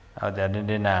out there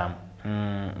na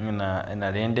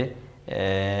lende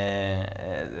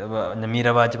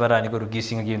Nyamira bachi barani ko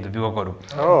Kisii ngindu biko koru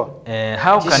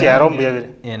how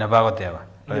can na bago tewa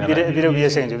bire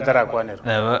biyesenje bitara kwanero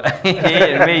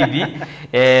maybe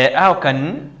how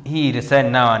can he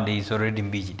resign now and he is already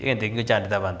impeached ende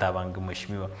ngachanda abantu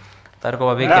mheshimiwa tariko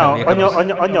babekera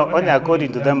onyo according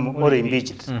to them or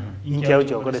impeached inkia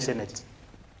ucho ko the senate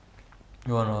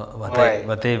Yono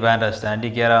bate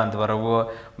understand kera antu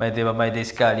barawo maite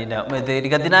skali na maite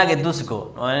dikatina ke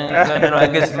dusko no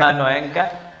anges mano enka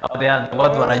abe antu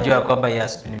watu wanajua kwamba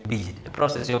yes ni busy the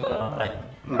process yo right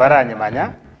mbaranya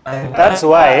manya that's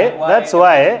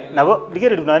why nabo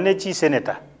digere dunane chi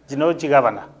senator jino chi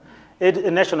governor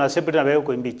national assembly na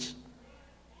beko impeach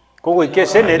koko ike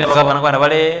senate governor kwa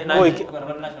bale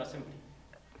national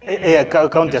assembly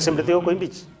county assembly ko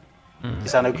impeach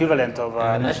is an equivalent of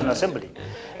national assembly.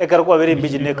 Ekarukwa very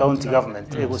big in county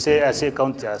government. Ego say I say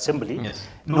county assembly.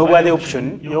 No other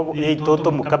option. Yo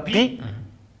toto mukapi.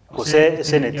 Go say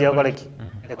senate yakoleki.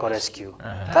 Eko rescue.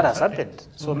 That has happened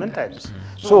so many times.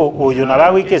 So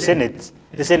oyonara wike senate.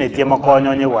 The senate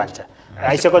yamakonyo nye wancha.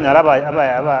 Aisha konyara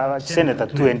aba senator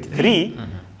 23.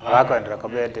 Wako and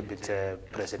recommend deputy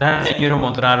president. Yuro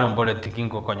montrare un po' le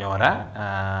tikinko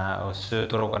konyora, o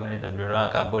toro kanita dura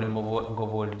ka boli mo go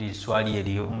boli di swali e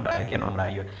di umra che non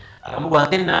raio. Kamu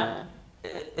guantina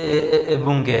e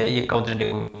bunge ye counter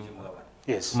de.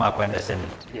 Yes. Ma kwenda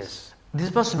senate. Yes.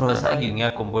 This person was arguing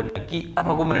ya kombo ki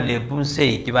apa ko mele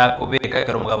bunse ti ba ko be ka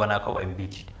karo gabana ko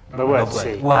impeach. But what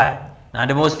say? Why? Na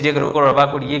de most de ko ba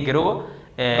ko ye kero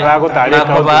Rago tar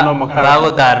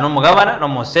no mugabana no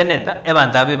mo senator e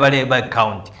bantabe bale ba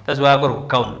county that's why go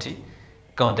county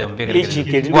mpeke ichi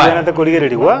kedibana ta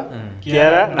koligererwa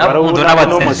kiara na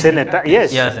no mo senator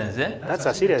yes that's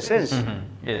a serious sense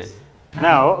yes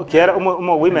now kiara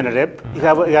mo women rep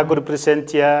iga go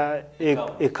represent ya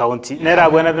a county nera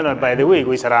bwana tena by the way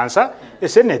go isaransa a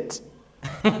senate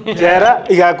kiara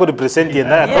iga go represent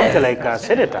ya county like a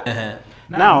senator.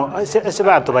 Now,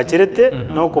 sebato bachirete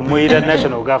no komuira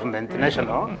national government,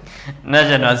 national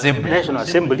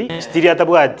assembly. Stiri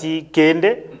atabwati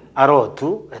kende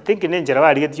arotu. I think nenjera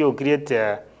bari geti yo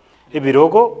create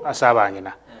ebirogo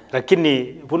asabangina.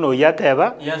 Lakini buno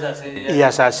yateba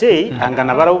yasase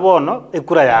angana barabono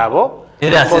ekura yabo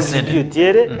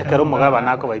contribute ekero mugaba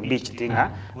nako by beach tinga.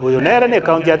 Uyo nera ne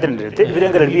county atendete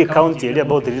birengera bi county ile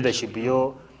about leadership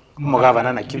yo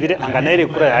mugabana na kibire anganere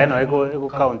kura yae no ego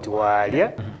county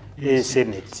walia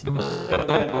senate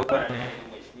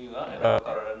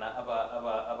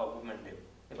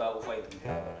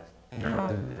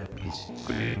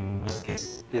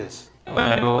yes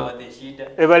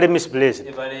everybody misplaced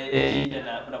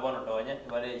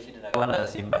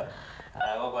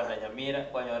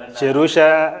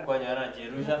Cherusha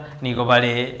niko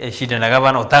bale shida na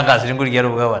gabana utanga siringuri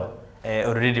gero gabana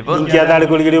already both ingia dali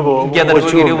kuligiribo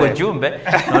jumbe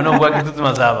no kwa kitu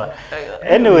tumazaba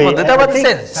anyway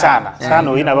sana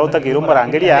ina bauta kiro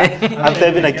marangeria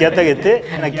ate bina kiatagete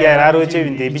na kiararo che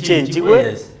binde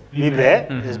bichenjigwe bibe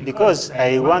because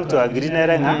I want to agree na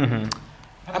renga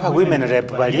aba women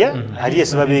rep balia aliye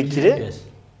sababekire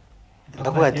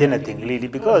ndakuwa tena tinglili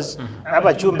because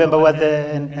aba chumbe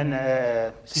mbawate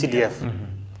CDF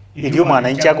idio mwana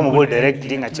incha ko mobile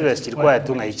directly ngachiwe sirikwa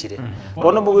yatunga ichire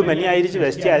bono mu women ya iri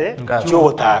chiwe stiade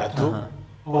cyo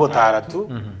taratu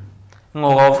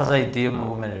ngo offer ite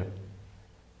mu women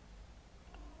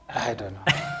I don't know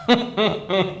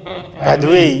by the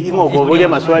way ingo gogolia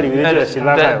maswali vile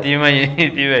silaka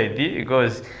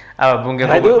because aba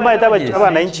bunge ndio maitaba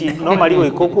abana inchi normally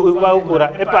we koku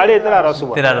baukura epale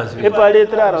traroswa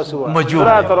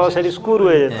tura toroseli skuru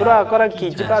we tura kora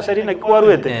kichi pasari na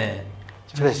kwarwete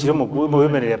chibesiro mu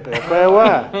women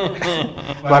pewa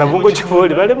barabungo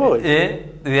chifoli bale boy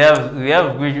we have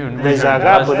vision there's a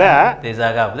gap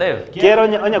there kero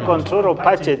onya control of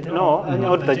budget no onya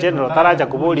auditor general taraja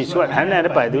kuboli swa hana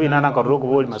by the way nana ko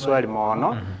kuboli maswali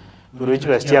mono uruchi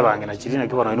bastia bange na chirina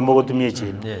kibona ni mogo tumie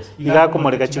chini iga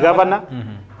komoreka chigavana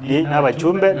ni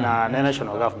nabachumbe na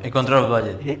national government a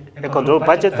control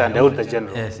budget and auditor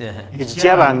general ichi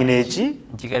chabange nechi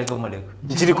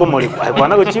nchiri komoreko ai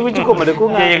bwana go chiwi chikomoreko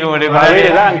ngale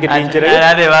rangi ninjere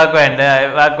ade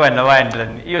bakwenda waenda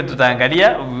iyo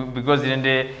tutangalia because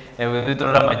inde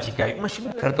tutora machika mashibi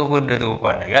karto kwenda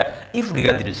kwa if we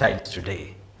get decide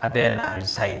today and then I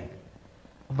decide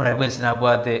umara kwensina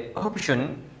bwate option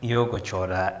yoko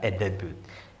chora a debut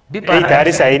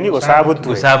tayari saini go sabu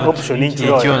tu option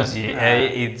inchionsi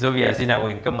it's obvious ina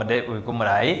ko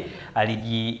murai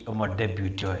aligi omo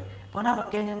debut yo bona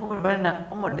Kenya ngombe bana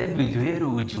omo debut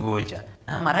yeru uchigocha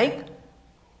na maraika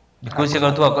because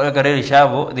ko tu akareli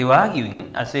shabo they were arguing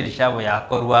asili shabo ya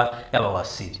korwa ya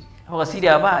bawasiri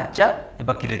abacha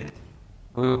ebakire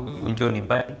unjoni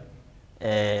bali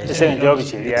job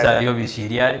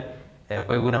serial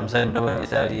kwa kuna msani ndo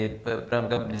isali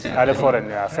ale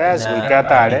foreign affairs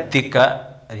wikatale tika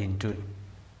rintu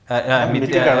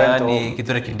ni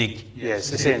kitura kindiki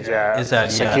yes senja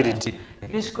security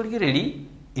nisikoligireli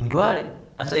indwale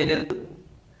asaide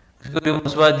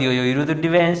Muswadi or youth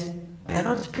defense, they are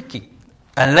not speaking.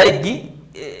 Unlike the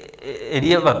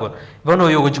area bago, Bono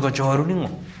Yogochoruningo.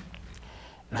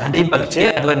 And impact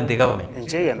the government. In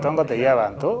Chig and Tongo the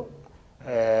Yavanto,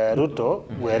 Ruto,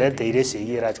 where at the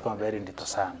Irisi, Raj comparing to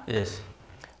Sana. Yes.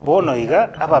 Bono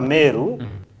Iga, Abameru,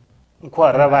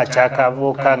 Quarava Chaka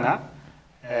Vokanga,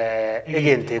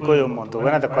 again, Tekoyo Monto,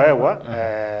 one of the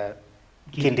Koyawa,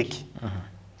 Kindiki.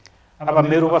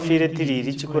 Abameru bafire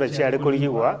tiri chikura cyari kuri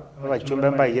yiwa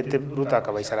abachumba mbaye yete Ruto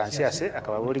akabayisaransi ase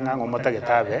akababuringa ngomota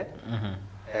getabe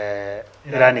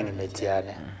running mate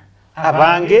yane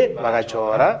abange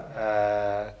bagachora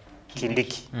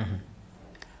Kindiki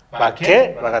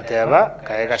bake bagateba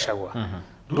kayega shagwa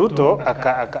Ruto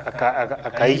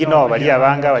akayigino bali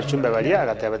abanga abachumba bali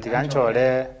agateba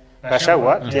tiganchore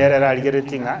gashagwa terera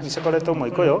aligeretinga nisekoleto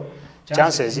moikoyo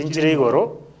chances injiri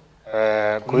igoro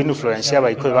ku influence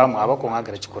abayikoye bamwaba ko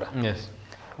ngagera chikura yes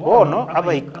bono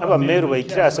abameru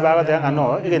bayikira se bagatanga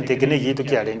no igentekene yitu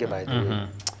kyalenge bayito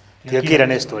kira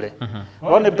nestole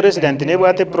one president ne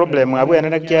bwate problem abwe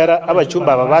na kyara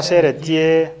abachumba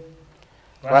babaseretie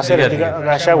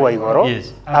gashagwa igoro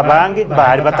abange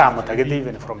bari batamutagete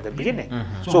even from the beginning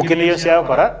so kene yo sia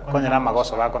kora konyana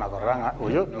magoso bako na koranga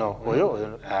uyo no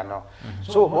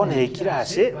so one hekira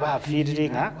ase ba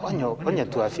firinga onye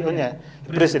tu afi onye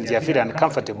president ya feel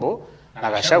uncomfortable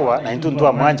na gashagwa na intuntu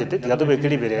amwanje te tigatobe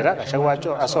kiliberera gashagwa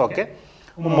acho asoke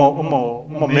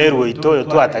umo meru itoyo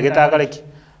tu atageta agareki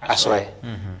asoe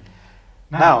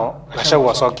now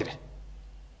gashagwa sokire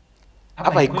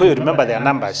aba ikoyo remember their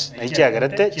numbers na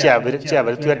ichiagarete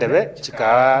chiabere tuedebe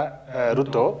chika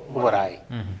Ruto uborai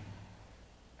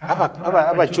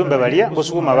aba chumbe balia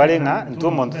gosuguma balenga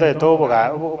ntumo ntete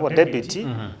toboga deputy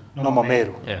no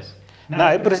momeru yes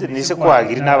na president nise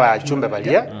kwagiri na ba chumbe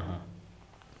balia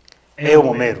eyo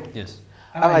momeru yes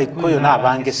aba ikoyo na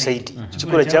bange saidi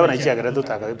chikura chao na ichiagarete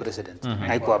utaka president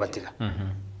na iko abatiga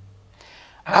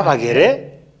abagere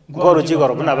Goro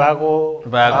chigoro kuna bago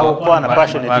kwa na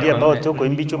passionate about ko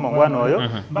imbicho mongwano oyo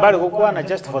bali ko na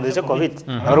just for the sake of it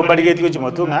barumbali getu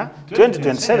chimotunga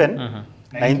 2027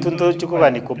 na intunto chikuba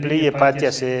ni play party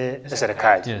ase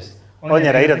serikali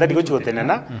onya raira tadi ko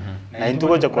chikotenena na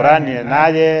intuko chakorani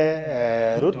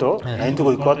naye Ruto na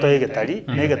intuko ikoto yegetali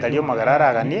negetali yo magarara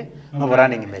aganie no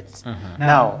running mate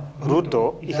now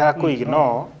Ruto ikako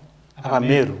igno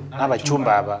abameru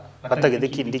n'abachumba aba batagede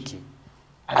Kindiki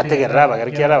ategerera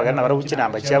bagarikira bagana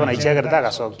barabukinamba cyaba na icyagarita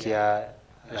gasokia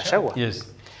gashagwa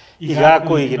yes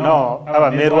igako igino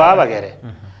abameru abagere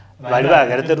bali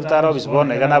bagarite Rutaro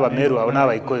bisbona igana abameru abo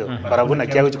nabayikoyo barabuna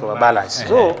kyago chiko balance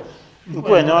so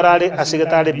nkwenyora ali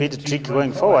asigatale bit trick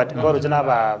going forward ngoro jina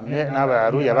naba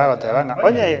ruya babatabanga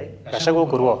onye gashagwa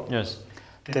kuruo yes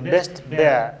the best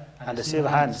bear and the save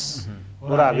hands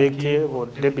ora beke o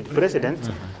deputy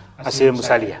president ase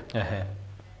musalia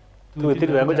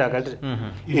tuwetiri bango jakatire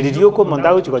iridio ko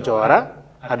mondao chikochora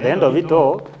at the end of it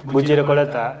all bujire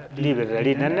koleta liberally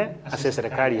linene ase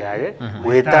serikali yaye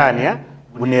wetania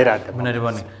bunerata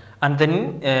bunaribone and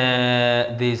then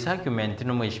this argument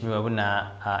no mheshimiwa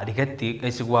buna rigati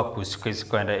isigwa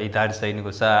kwenda idari saini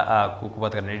ko sa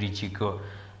kubatakana richiko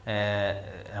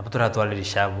abutura twale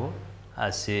rishabu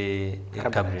ase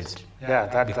cabinet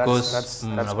yeah because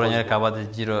nabranya kabade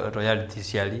jiro royalty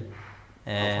siali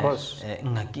of course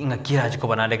ngakira chiko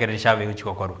banandekere rishabu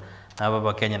uchiko koru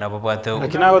nababa Kenya nababa te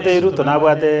lakini wote Ruto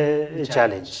nabwate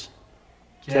challenge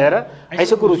kera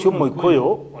aise kurusho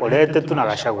moikoyo orete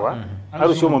tunagashagwa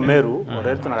arusho momeru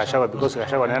orete tunagashagwa because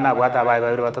gashagwa nena bwata abaye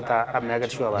babiri batata amega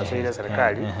shwa basoire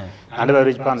serikali ande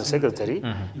babiri pande secretary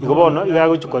igobono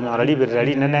igago chikonyora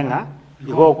liberally nenenga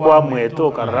igo kwa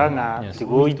mweto karanga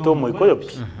tigoito moikoyo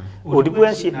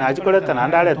odibwensi na chikoleta na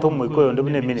ndale to moikoyo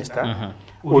ndibune minister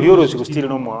Urioro sikustiri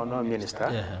no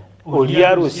minister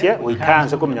Uriarusia we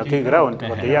can't communicate ground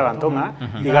but they are antonga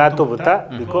igato buta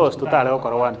because tutale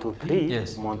okora 1 2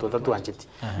 3 monto tatu anchiti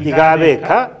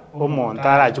igabeka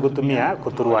omontara chikutumia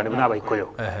kuturwani n'abayikoyo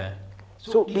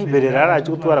so liberera ara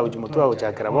chikutwara ujimutwa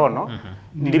uchakira bono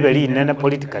ndiberi nene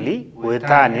politically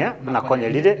wetania na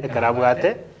konyelire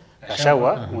ekarabwate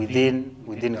gashagwa within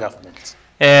government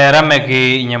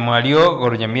rameki nyamwario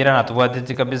gorunyamira na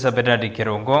tubwatiti kabisa Bernard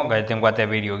Kirongo ngaite ngwate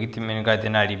video gitimeni ngaite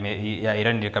nali ya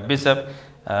iranire kabisa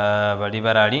bali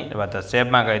barali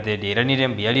batasema ngaite iranire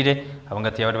mbiyalire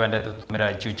abangati yabari banda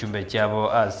tumira chuchumbe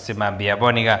cyabo asimambi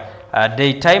yaboniga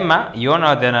daytimer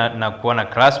yona thena na kuona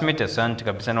classmate asante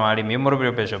kabisa no ali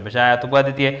memorable pesho besha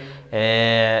tubwatiti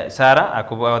Sara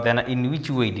akuba thena in which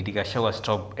way did Gachagua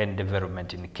stop and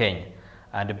development in Kenya?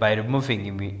 And by removing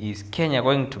him, is Kenya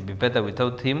going to be better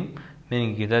without him?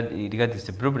 Meaning that is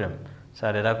the problem.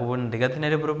 sarera kubona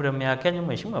ndigatinere problem ya Kenya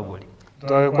mheshimiwa boli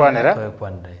to kwanera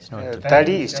it's not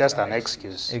tali is just an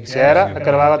excuse sera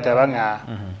akarwa batebanga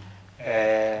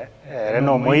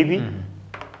reno moibi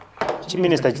chi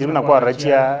minister chiruna kwa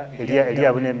rachia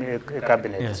elia bune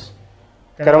cabinet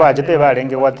karwa jete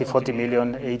barenge what 40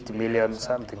 million 8 million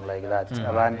something like that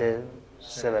abande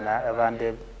 7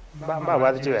 abande ba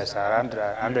wadichwesa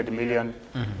 100 million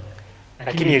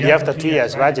lakini ili after 2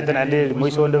 years baje tena ndio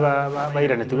mwisho ndo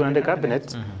baira ne tuguna ndio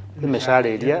cabinet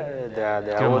imeshale ilia the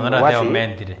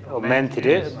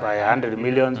augmented by 100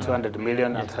 million 200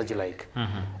 million and such like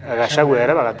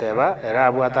agashagwera bagateba era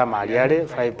abwata maliare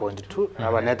 5.2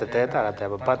 abanete teta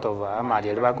agateba part of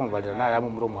amaliare bakumvalira na yamu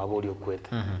muromo abori okwete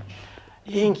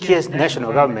in case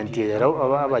national government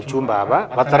yero abachumba aba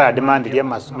batara demand ya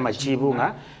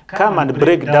machibunga come and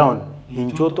break down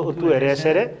inchoto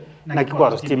otueresere na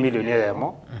kikwaro 60 million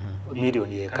yemo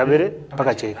million ye kabere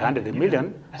paka che 100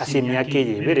 million asimya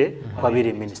keje bere kwa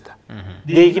bere minister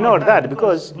they ignore that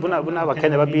because buna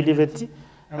bakenya ba believe it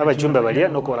abachumba balia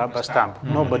no ko rubber stamp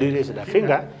nobody raised a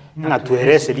finger na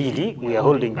tuerese really we are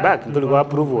holding back nduli go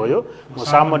approve oyo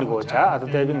musamo ni gocha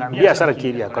atatebinga biashara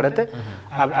kibya korete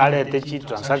alete chi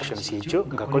transactions yicho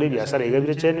ngakore biashara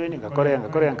igabire genuine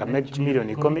ngakore nka make million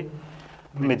 10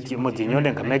 meti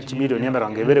nyonde nka make million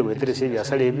yameronge bere gweterese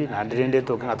biashara ibi na ndende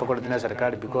to kana tokore tena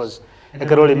serikali because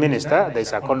ekarole minister there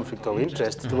is a conflict of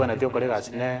interest tubana tyo kolega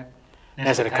sine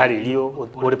na serikali iliyo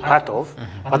ori part of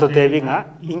batotebinga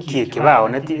inkie kibao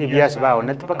neti ebiasi bao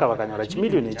neti paka bakanyora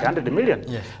million 100 million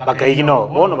bakaigino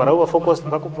bono barawa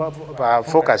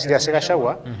focus ya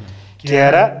sekashawa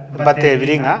kiera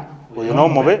batebiringa uyu no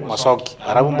mobe masoki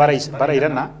arabu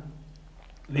barairana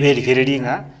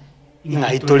berigerelinga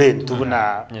inga itole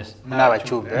tubuna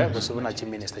n'abachumbe busubuna chi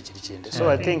minister chirichinde so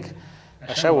I think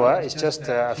Ashawa is just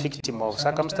a victim of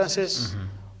circumstances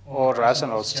or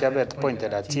rational chabet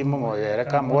pointed at team mo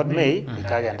yereka what may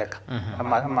ikagendeka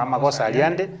amagosa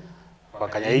aliande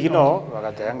wakanya igno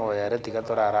wakatengo yereti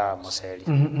gatorara moseli.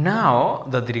 Now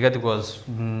that the Rigati was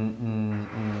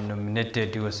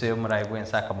nominated to say Muraibu and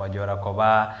Saka Majora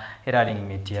Koba running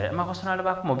mate amagosa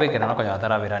nalaba mobeke na konya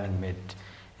atara running mate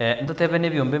ndotebene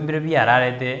byombe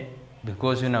byararete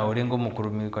because una oringo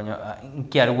mukurumi konyo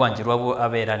nkiari wanje rwabo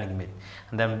abe running mate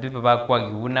and then people ba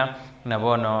kwaguna na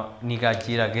bono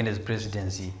nikachira against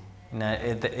presidency na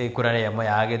kurare ya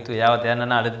moya agetu ya otana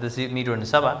na alete million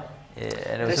 7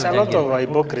 there's a lot of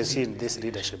hypocrisy in this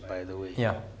leadership by the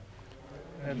way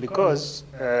because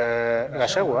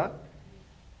Gachagua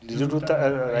liruta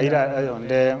raira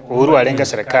onde uhuru alenga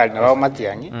serikali na wao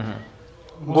matiangi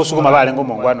mbosukuma balengo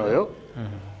mongwano yo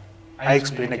I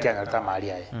explain again at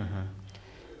Maria.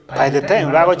 By the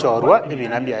time Rago Chorwa,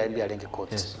 Ibinambia and Bialenga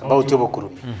courts about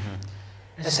Yobokurumi.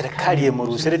 The Serikali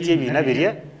Muruseti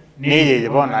Binaviria, near the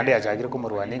one Adia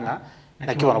Jagricumruaninga,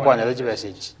 Nakiwana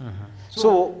message.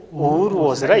 So, Uru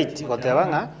was right,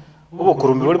 whatever,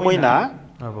 Obokurumi Moina,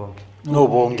 no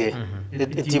bonge, the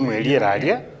team will hear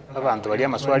Adia, Avantoria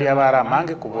Maswaria Vara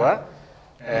Mange Kubua,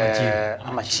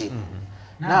 Amachi.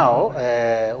 Now,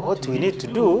 what we need to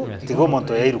do is to go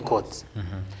to a court.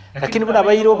 Lakini kuna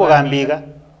bairo bogambiga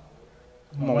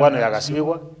mungwano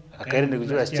yakasibwa akaende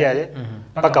kujua stiaje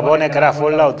paka bone kara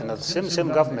fall out na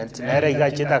same government na era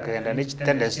igachita kaenda ni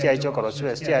tendency ya hicho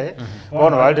koroswe stiaje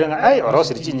bono waldinga ai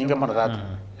orosi chinyinga mono tatu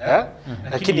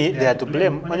lakini they are to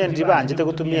blame manya ndiba anjite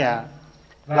kutumia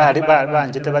ba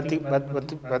anjite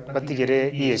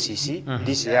batigere EACC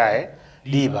DCI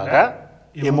dibaga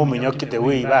emo menyoki the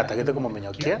way bata kete como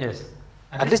menyokia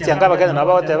at least yanga bagana na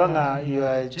bawote banga you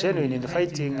are genuine in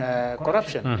fighting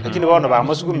corruption lakini bono ba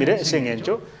musugumire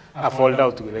sengencho a fall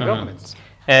out to the government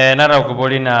nara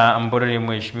kuboli na mboroni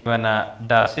mheshimiwa na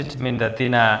does it mean that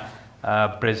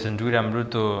President William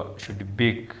Ruto should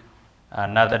beg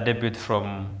another debut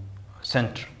from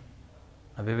Central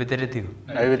abebetereti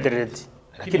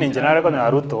lakini general kwa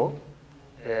Ruto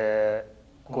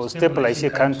ko stabilize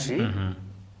country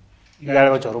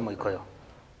igala choromo ikoyo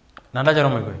nanda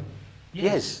choromo ikoyo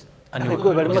yes ani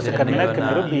ko bali masakanna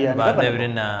Nairobi ya ba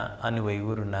na anyway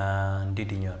guru na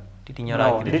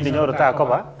Ndidinyor ta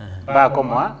koba ba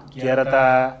komwa kiara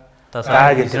ta ta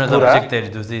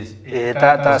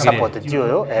support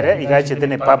tio ere igache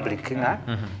tene public nga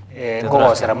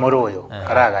ngo sera moroyo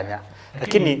karaganya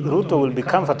lakini Ruto will be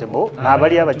comfortable na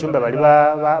bali abachumba bali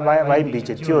ba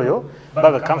imbiche tio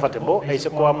babe comfortable aise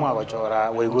kwa mwa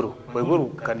bachora Waiguru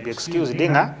can be excused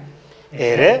dinga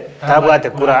ere tabwate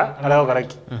kura ala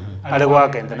garaki ala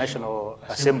waka international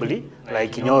assembly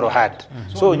like Nyoro had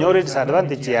so Nyoro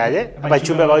disadvantage yaye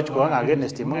abachumba bachukwa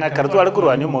against munga kartu ala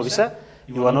kurwani mobisa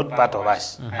you are not part of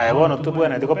us. I want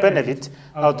to benefit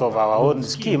out of our own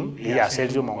scheme.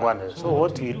 So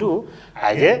what we do,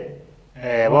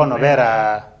 want to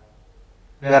vera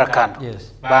kando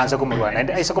baanza kumurwana and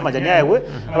aisa kuma jania yewe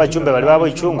abachumbe bali babo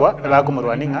ichungwa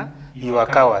bakumurwaninga you are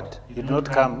coward, you do not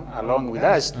come along with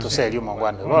us to sell you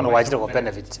mongwana bono wajira ko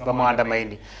benefits bamwanda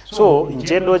maini. So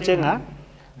inchendo chenga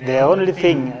the only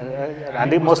thing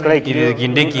and most likely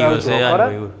kindiki yose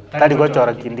yangu tadi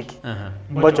gochora kindiki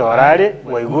gochora ale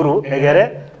waiguru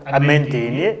egere a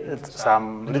maintain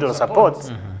some little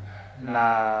support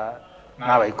na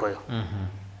baikoyo.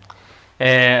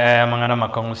 Mangana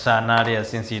makongu sana ya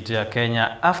since itu ya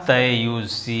Kenya after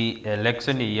AUC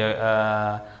election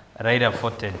Raila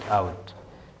voted out.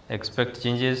 Expect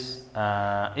changes.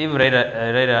 If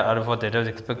Raila voted out,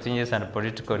 expect changes and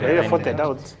political Raila voted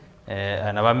out.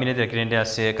 Na baminete kirende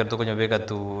ase katuko nyobeka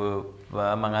tu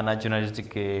mangana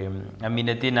journalistic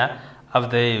aminetina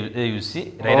after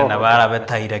AUC Raila na bara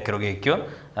betaira kirogekyo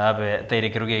taira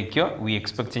kirogekyo we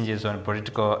expect changes on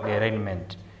political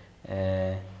arrangement.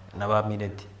 Na ba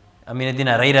amineti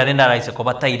na Raila renda raisa ko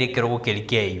bataire kirogo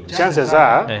kelikeyo chances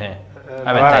are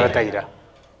abataira.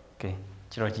 Okay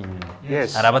chiro chinyi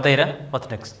yes ara bataira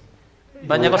what next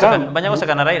banya kosa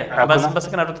kana Raila bas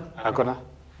kana ruto akona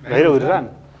Raila will run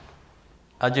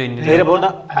ajo indi Raila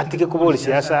bona atike kuboli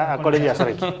siasa akole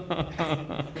biashara ki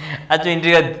ajo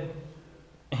indi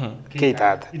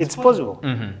keitata it's possible.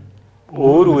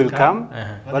 Uhuru will come,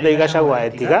 but they gashagwa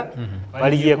etiga,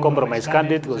 bali compromise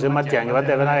candidate, because Matiangi, but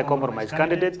they have a compromise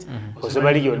candidate, because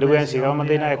bali the way she government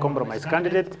a compromise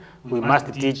candidate, we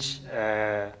must teach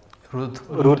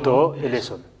Ruto a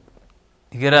lesson.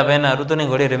 Igera bena Ruto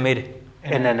ningore remede.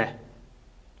 Enene.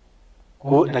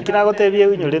 Na kina gote bia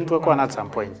winyo lentu kwa at some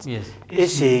point. Yes.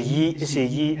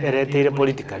 Esegi eretere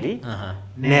politically.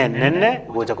 Nene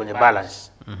goja kwenye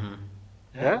balance.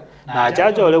 Yeah. Na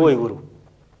achajo ole Waiguru.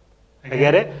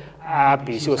 Egere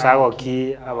apisi osago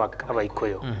ki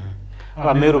abaikoyo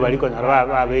abameru baliko nyarwa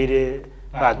babeire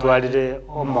batwalire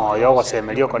omoyo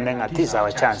gosemerio konenga tisa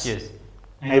wa chance. Yes.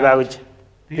 Naiba uche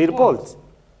report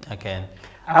again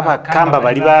abakamba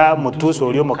bali ba mutuso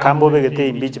oli omukambo begete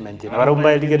impeachment na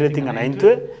barumba ligeretinga na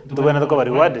intwe tubena toko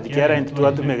bari ward dikiara into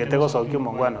tuatumegete gosokyo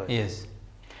mongwano. Yes.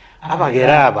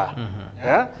 Abageraba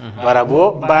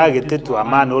barabo bagete to a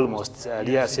man almost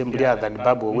ali assembly than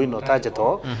babu wino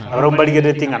tajeto barumba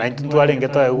ligeretinga na into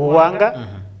tualengeto egwanga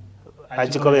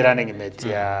achikoberane ngimeti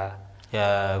ya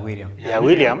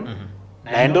William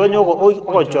na endonyo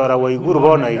ogochora Waiguru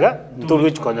bono iga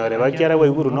ntulwe chikonyore bakiara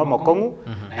Waiguru no mokongu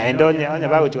na endonyo onya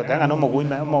bago chikotanga no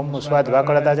mogwima muswati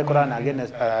bakora taje korana again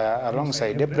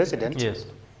alongside the president. Yes.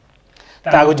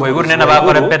 Waiguru nena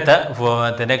bakora better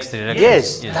for the next election.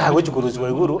 Yes. Tago chikuruzi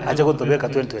Waiguru aje kutobeka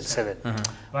 2027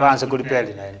 banse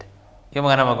kulipeli naende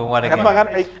yamagana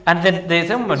makongware and then there is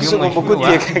some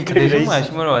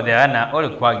mashimuro de ana ole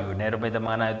kwagyu nero beta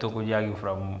mana to kujagi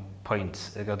from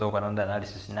points ekato kana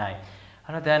analysis 9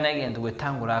 ana tena again to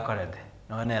wetangura korede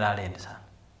no nera lende sana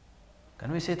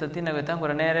kan we say tatina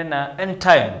wetangura nere na end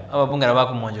time ababungara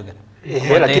bakumonjoge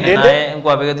lakini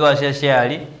ngwa begetu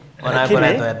ashashali wana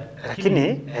korede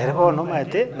lakini erebo no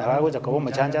mate na bagoja kobo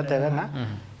machanja tebena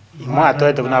imwa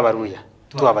toete kuna baruya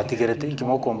tu abatigerete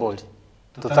ikimoko mboli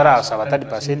tutara saba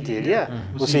 30% elia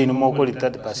useinu moko li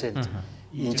 30%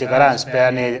 inchekara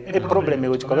spane problem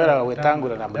ego chikobera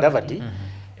wetangura na Mudavadi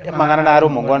mangana na aro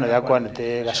mongwano yakwa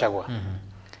nte gashagwa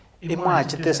imwa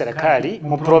achite serikali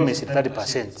mu promise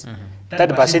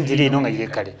 30% ili inonga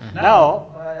yekale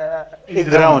now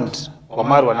ground kwa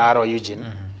marwa na aro Eugene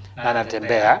na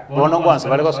natembea bono ngwanza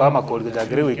bale ko sawa Makori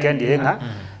kujagire weekend yenga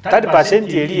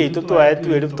 30% eli itutu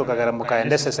ayetu eli kutokagara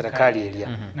mukaendesa serikali elia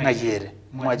na yere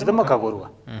mwajite makagorwa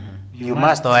you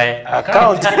must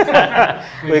account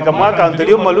we kama account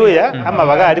lio moluya ama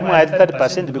bagari mu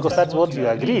 30% because that's what you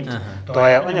agreed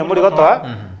toya onye muri gotoa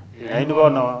indi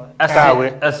bono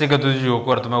kawe asika tuju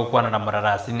kwa tumekwana na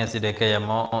murara sinia sideke ya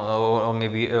mo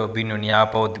onge opinion ya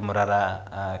hapo murara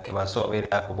kebaso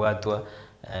era kubwatwa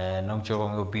no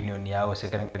mchogo opinion yao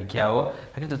sekani kiao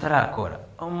lakini tutara akora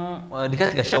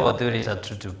dikati gashawa theory za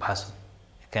true to person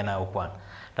kana ukwana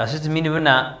rasiti mini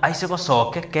buna aise ko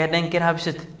soke keden kira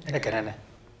habisete ekenene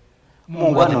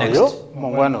mongwano yo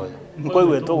nkoi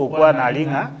weto gukwana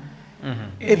alinga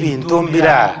ebintu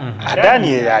mbira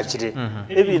adani yachire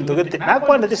ebintu gete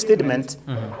nakwana the statement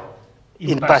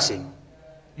in passing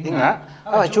inga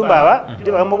abachumba aba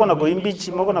ndiba mukona ko impeach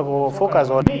mukona ko focus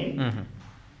on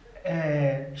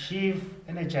chief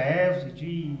NHIF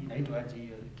sijui inaitwa aje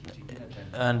hiyo kitu kingine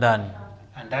ndani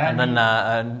and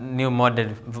then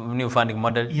new funding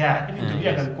model. Yeah, even to be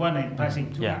a Kalkwana in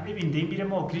passing too. Even they be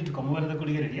more critical more than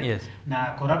the yes.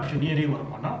 Na corruption here, no,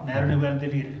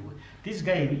 this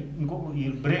guy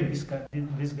will break this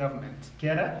government.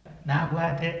 Kera, na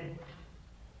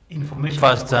information.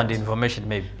 First-hand information,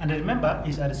 maybe. And remember,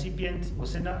 he's a recipient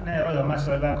was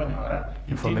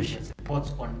information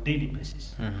reports on daily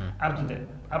basis. Up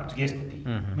to yesterday.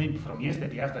 Maybe from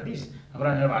yesterday after this, I'm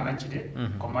going to have an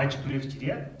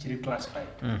chiri classified.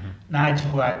 Na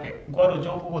chikuate, Goro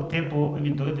Joko tempo,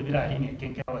 even though the villa in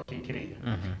Kinkiri.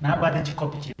 Now, but the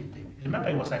copy. Remember,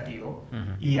 he was a DO.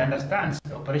 He understands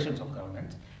the operations of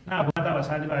government. Now, what I was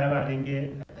at the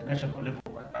national level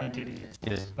intelligence.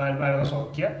 Yes. But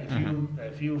also,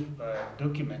 a few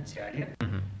documents here.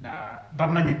 Now,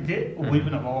 Bamanite, we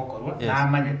even about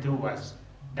Manite was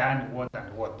done what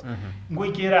and what.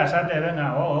 We kira Saturday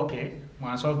now, okay,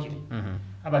 Mansoki.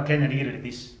 About Kenya,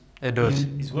 this.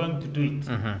 He's going to do it,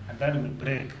 and that will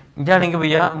break. Jarring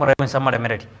we are more than some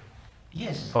merit.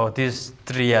 Yes. For these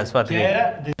 3 years, what?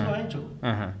 There's no angel.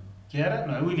 Kera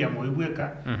no William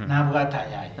Webweka na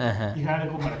Etaya. You gotta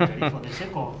go for the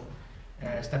sake of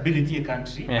stability a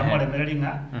country. Amore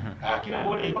Meringa.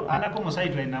 Anako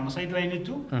Mosaidrai na Mosaidrai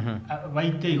too.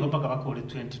 Vaite Hopaka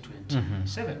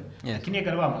 2027. Lakini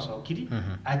Garwa Masokiri.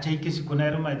 Achaikisi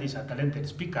Kuneruma is a talented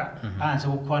speaker. And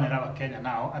so Kwanera Kenya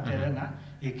now at Terena.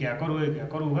 Eke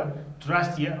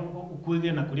trust ya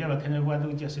kuige na kulia Kenya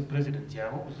which is president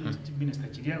yao, minister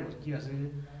Chiria,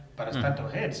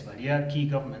 parastatal heads, but yeah, key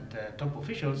government top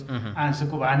officials, and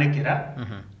Sukuba Anekera,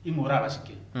 Imura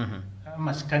Vasiki.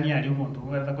 Maskania, you want to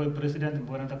where the president and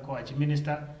one of the coach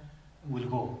minister will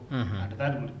go, and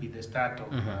that will be the start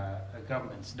of the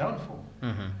government's downfall.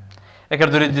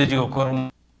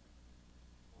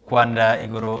 Kwanda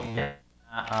igoro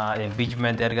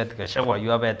impeachment ergat kashawa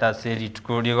yuabeta seri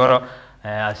tukudigoro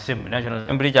National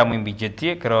Assembly jamu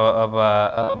impeacheti kero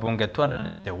aba bunge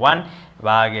 201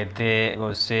 bagete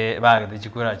gose bagete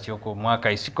chikura choko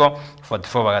mwaka isiko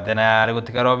 44 bagatena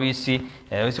regotika robisi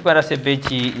isiko era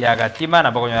sebechi ya gatima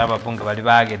na bakonyo aba bunge bali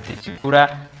bagete chikura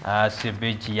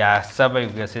sebechi ya saba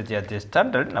yugaseti ya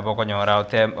standard na bakonyo ora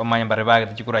ote omanya bare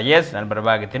bagete chikura yes na bare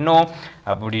bagete no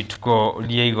abuli tuko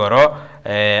liegoro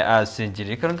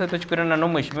asenjiri kero ntato chikura na no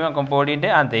mheshimiwa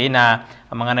kombolinde ante ina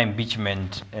amangana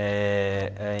impeachment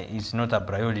is not a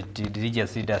priority. The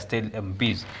religious leaders still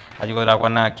MPs. Ajikola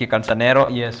kwana kikansanero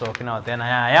yes okina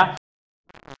tena ya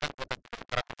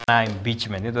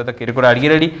impeachment ndio takirikura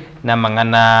aligirali na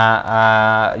mangana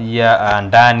ya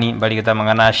ndani bali kita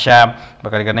mangana sha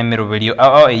bakalikana mirubelio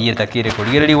ye takire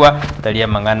kuligiraliwa talia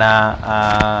mangana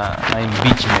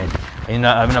impeachment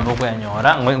ina abina boko ya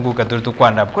nyora nguka turitu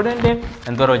kwanda kodende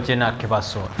ndoro jena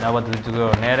kibaso na watu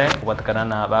tugonere kubatakana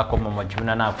na bako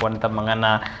mamajuna na kwanta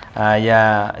mangana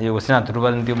ya yosina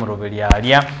turuba ndio murobelia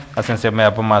alia asensema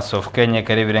ya Bomas of Kenya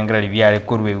kare birengra libyale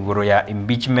kurwe igoro ya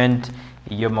impeachment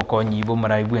iyo makonyi ibo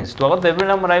maraibwense twagote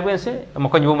na maraibwense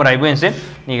makonyi ibo maraibwense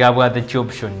ni gabwate chi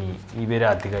option ni ibera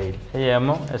atigairi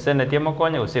yemo senate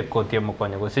makonyi ose koti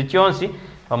makonyi ose chionsi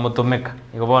bamutomeka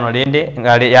igobono lende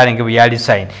ngale yaringe biyali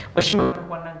sign bashimwe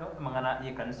kwananga mangana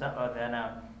yekanisa otana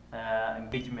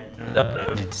impeachment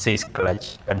it says clutch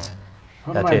kanisa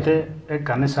Omate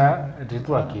kanisa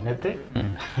ritwa kinete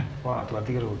wa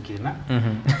twatigero kina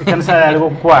kanisa yali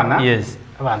gukwana yes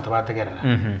abantu bategerera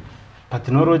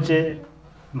patinology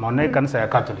mone kanisa ya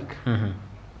Catholic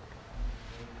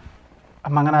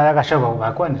amangana ya gashaba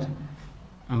bakwanire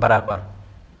mbarakwa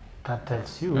that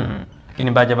tells you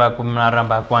kini baje ba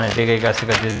kumramba kwane dege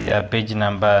gasika ya page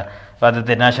number but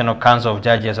the National Council of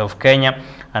Judges of Kenya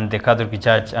and the Catholic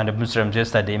Church and the Muslims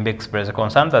yesterday expressed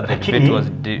concern that the debate was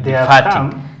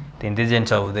deferring the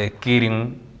indigents of the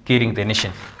killing the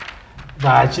nation. But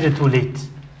actually too late.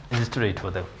 Is it too late for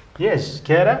them? Yes,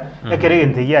 Kera,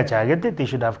 they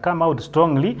should have come out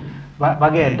strongly.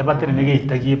 Again, the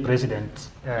battery president,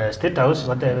 State House,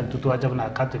 whatever to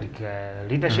Ajabana Catholic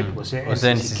leadership was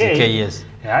NCCK, yes.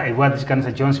 Yeah, it was kind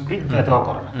of John Speed.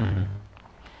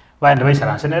 By the way,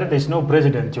 there's no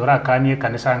president, Jora Kanye,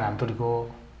 Kanisang, and Turiko.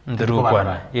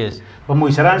 Yes. But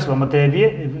Muisarans,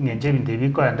 Bamotevi, Ninjim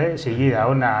Devico, and they say,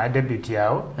 yeah, deputy.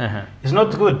 It's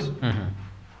not good.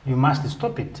 You must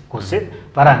stop it. Because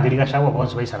Parangiriga shower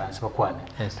once by Sarans for one.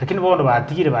 Second one about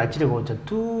Tira actually was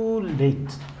too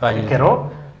late.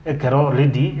 Ekero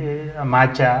lady, a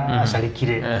macha,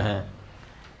 Salikire.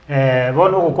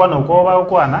 One Okwana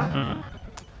Okwana.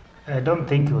 I don't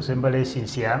think it was symbolic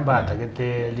sincere, but I get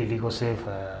the legal safe.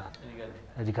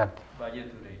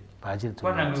 Budget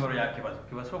to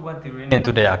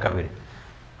today.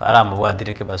 Aram what did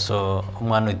it so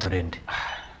one to rent.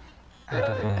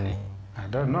 I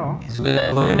don't know.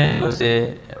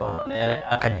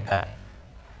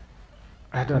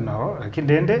 I don't know. Lakini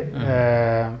dende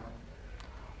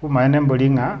umaene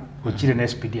mbolinga uchire na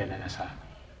speed ya nene sana.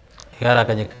 Igara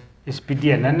kanyika. Speed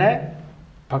ya nene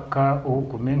paka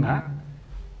ukumenga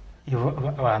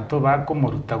abantu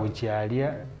bakomuruta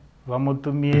guchiaria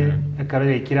bamutumie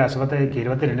ekaro ya kirasi batekire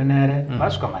baterene nere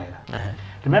basuka mahera.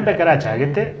 Remember kara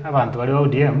chagete abantu bari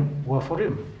ODM wa for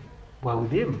him. Wa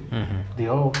with him. They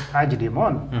all urged him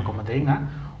on akomadenga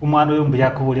umwana uyu mbuya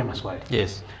kubulia maswali.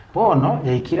 Yes. Bono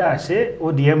ya kirasi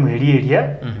ODM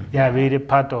area ya very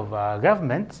part of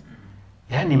government.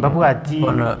 Yani mbabwati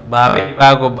bono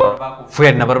bago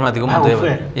fuer na barumati kumuteba.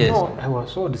 Yes. No, I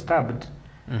was so disturbed.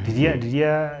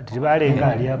 Diria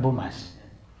barenga alia bomas.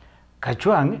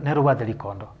 Kachwang nero watali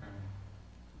kondo.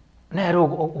 Nero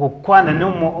okwana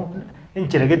nomo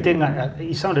incheregetenga,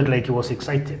 he sounded like he was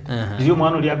excited. Dirio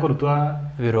mwana liako rutwa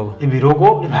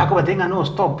ibirogo ibako batenga no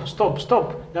stop.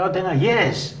 Dawa tenga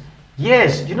yes.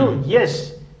 You know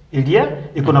yes. Ilia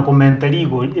ikona commentary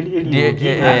go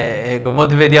go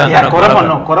motivate ya yeah,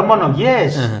 koromono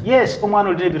yes umwana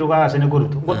uri birogo asene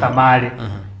kurutu ngotamale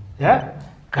ya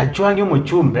kachwangi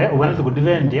umuchumbe ubana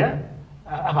kudivendia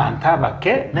abantu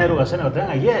abake nero gasene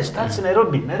batanga yes that's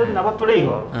Nairobi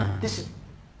nabatulego this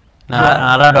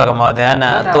na arado kama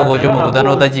dana togo jomo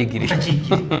kutano utachikiri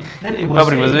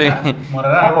public was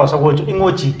morara was gocho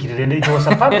ingochikiri and it was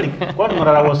a public one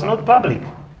morara was not public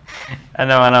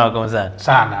ana wana wakomza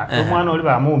sana umwana uri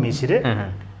bamumisire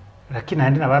lakini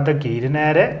andi nabatakire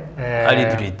nere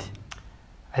retreat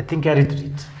I think I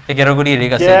retreat ekero kurire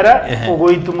gase kera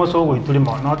ugoitumo so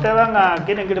goitulimo no tebanga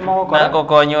kene ngirimo gokora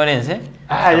kokonyorense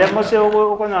ya mose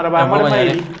ukonyora ba mole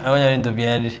mairi abanyore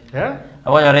ntubyari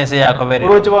abonyorense yakobere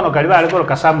uroche bono kali bari koro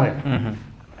kasamwe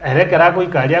erekera ko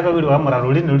ikari akaguri wa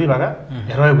muraruri nuribaga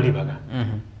eroye guribaga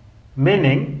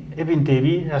meaning ebintu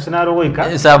ebi asinaro goika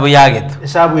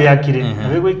hesabu yakire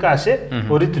abego ikase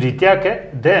ori treat yake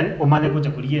then umane kuja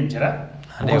kuriyenjera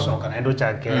ngosoka na ndo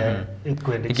chake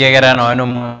ikwende ikegera no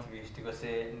mu tikose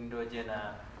ndoje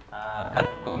na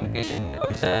communication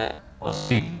officer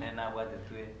na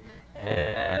bwatwe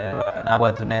na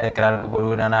bwatune kra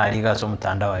guruna na aliga so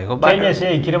mtandao iko Kenya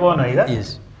se ikire bono ida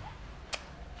yes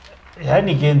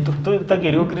yani gento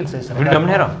tageri okritse sana freedom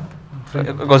nero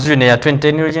constitution ya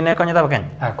 2010 origine Kenya tabakenya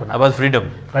about freedom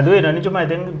by the way no nicho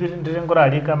maite ndengora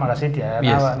alika magaseti ya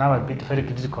na bit very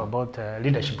critical about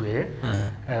leadership ye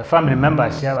family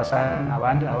members ya basa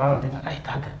abandi abandi ai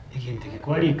tata iginte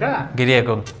kwalika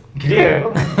ngirieko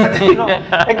no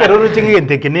ekero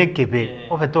ruchingi kene kebe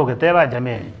ofetoke teba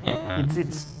jameni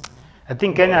it's I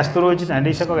think Kenya storage and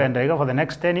isako genda for the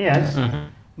next 10 years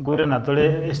gure na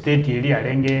tole state area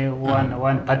renge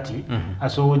one party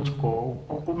aso chiko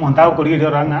monta ko ri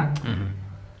ranga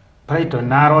Brighton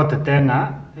naro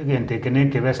tetenga igente kene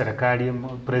kebe serikali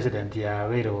president ya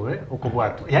werowe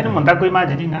ukubwatu yani monta ko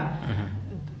imagine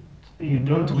you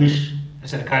don't wish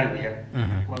serikali we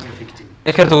one victim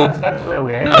ekerto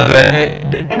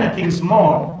anything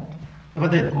small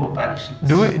but they go parish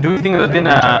do you think that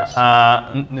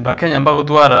in Bakenya ambako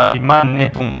tuara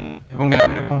imane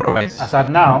compromise as at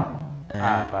now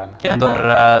hapana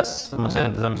kiandora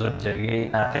msende zamzo jeri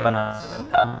na tebana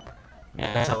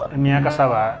miaka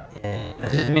saba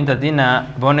minta dina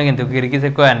bone gente kirikise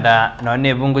kwenda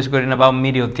none bungu sikori na ba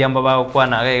miri otiamba ba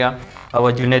kwana gaiga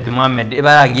abo Junet Mohammed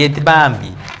eba gieti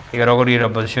bambi igarogorira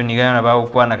opposition igana ba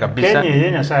kwana kabisa Kenya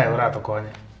yenya sai urato konye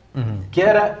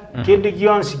kera kindi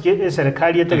gionsi ke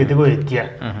serikali yetegete goetia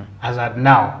as at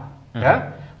now ya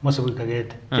moso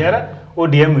bikagete kera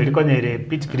ODM ilikonyere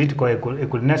pitch critical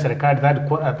ekulina serikali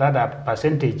that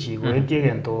percentage goetie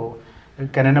gento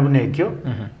kanena bunekyo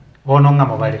bono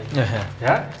ngamo bale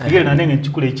ya igere na nenge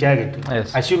chikule chiage tu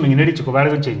assuming neri chikobale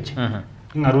go change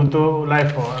ngaruto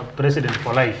life for president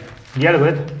for life ndiale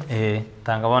goeta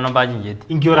tanga bono bajinjeti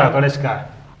ingiora koleska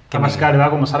kama skari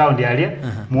wako msaraundi alia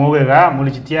muowega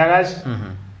mulichitiagas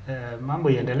mambo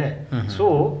iendelee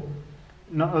so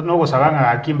no gusabanga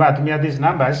akimba atumia these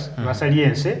numbers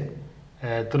basaliense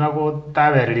tunako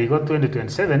tabereri go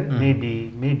 2027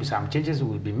 maybe some changes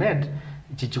will be made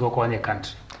chichiko kwenye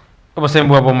country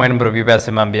obosembu abo mwene mbrobi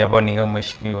base mambia boni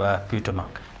mheshimiwa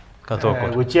Petermark katoko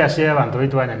guchia se abantu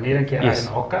bitu banyamire ki ari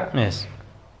noka yes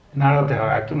naro te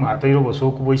akimu atoiro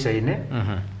bosoku boisaine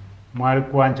mwari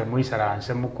kwanja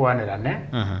muisaranse mukwanirane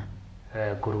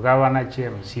kurugawa na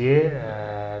CMCA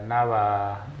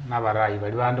n'abarai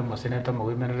bari bandu mu senator mu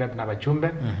women rep n'abachumbe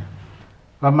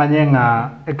bamanyenga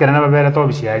ekerana babera to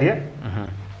bisiaria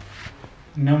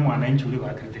no mwana inchuri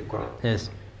bakirite kora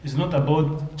yes it's not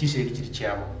about chiseri chiri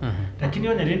chabo lakini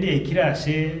ona rendi ikira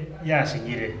se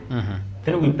yasinyire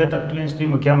then we better twins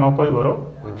stream kiama ko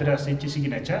igoro we better say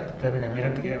signature tebe nyamira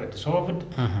together to solved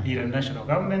ira national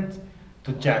government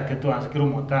tuchake tuanze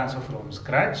kirumontanso from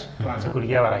scratch tuanze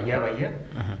kulia baraya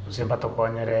usemba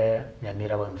tokonyere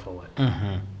nyamira going forward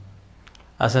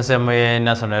asase mwe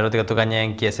national rotika tukanye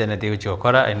nkiesene ti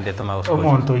uchokora ende toma usoko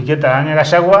omuntu iketanye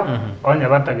gashagwa onya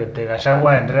batagete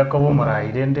gashagwa endere ko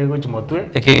bumuraire ende guchimotwe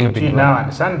between now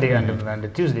and Sunday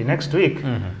and Tuesday next week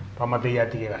pamate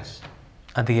yatige gas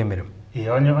atige mirem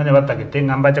onya batagete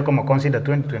ngamba cha como consider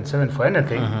 2027 for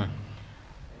anything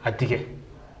atige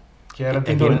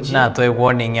na to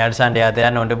warning ya Sunday ate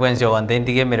ano nde bwenzi wonde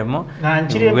ndige miremo na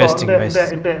nchire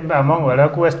ba mongo la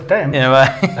ku west time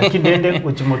lakini ende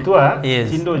kuchimotwa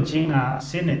tindo chinga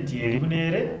senate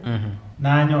elibunere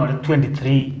na nyore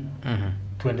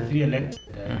 23 elected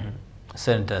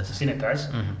senators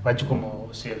bachikomo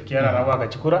selkiara rawa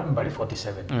chikura mbali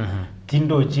 47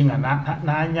 tindo chinga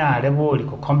na nyare boli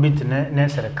ko compete ne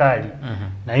serikali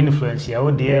na influence ya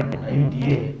ODM na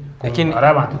UDA lakini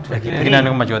nani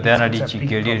kuma jote ana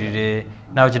dichikeli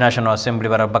na National Assembly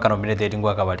barabaka nominated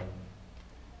ngwa kabali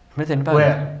nominated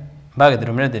baga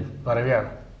nominated barabia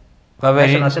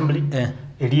National Assembly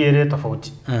eliere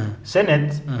tofauti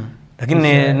Senate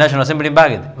lakini National Assembly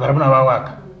baga barabuna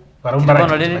wawaka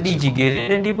barabara le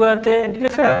dichikeli ndipo ate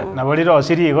ndilefa na boliro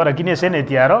siri go lakini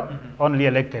Senate yaro only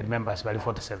elected members bali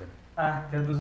 47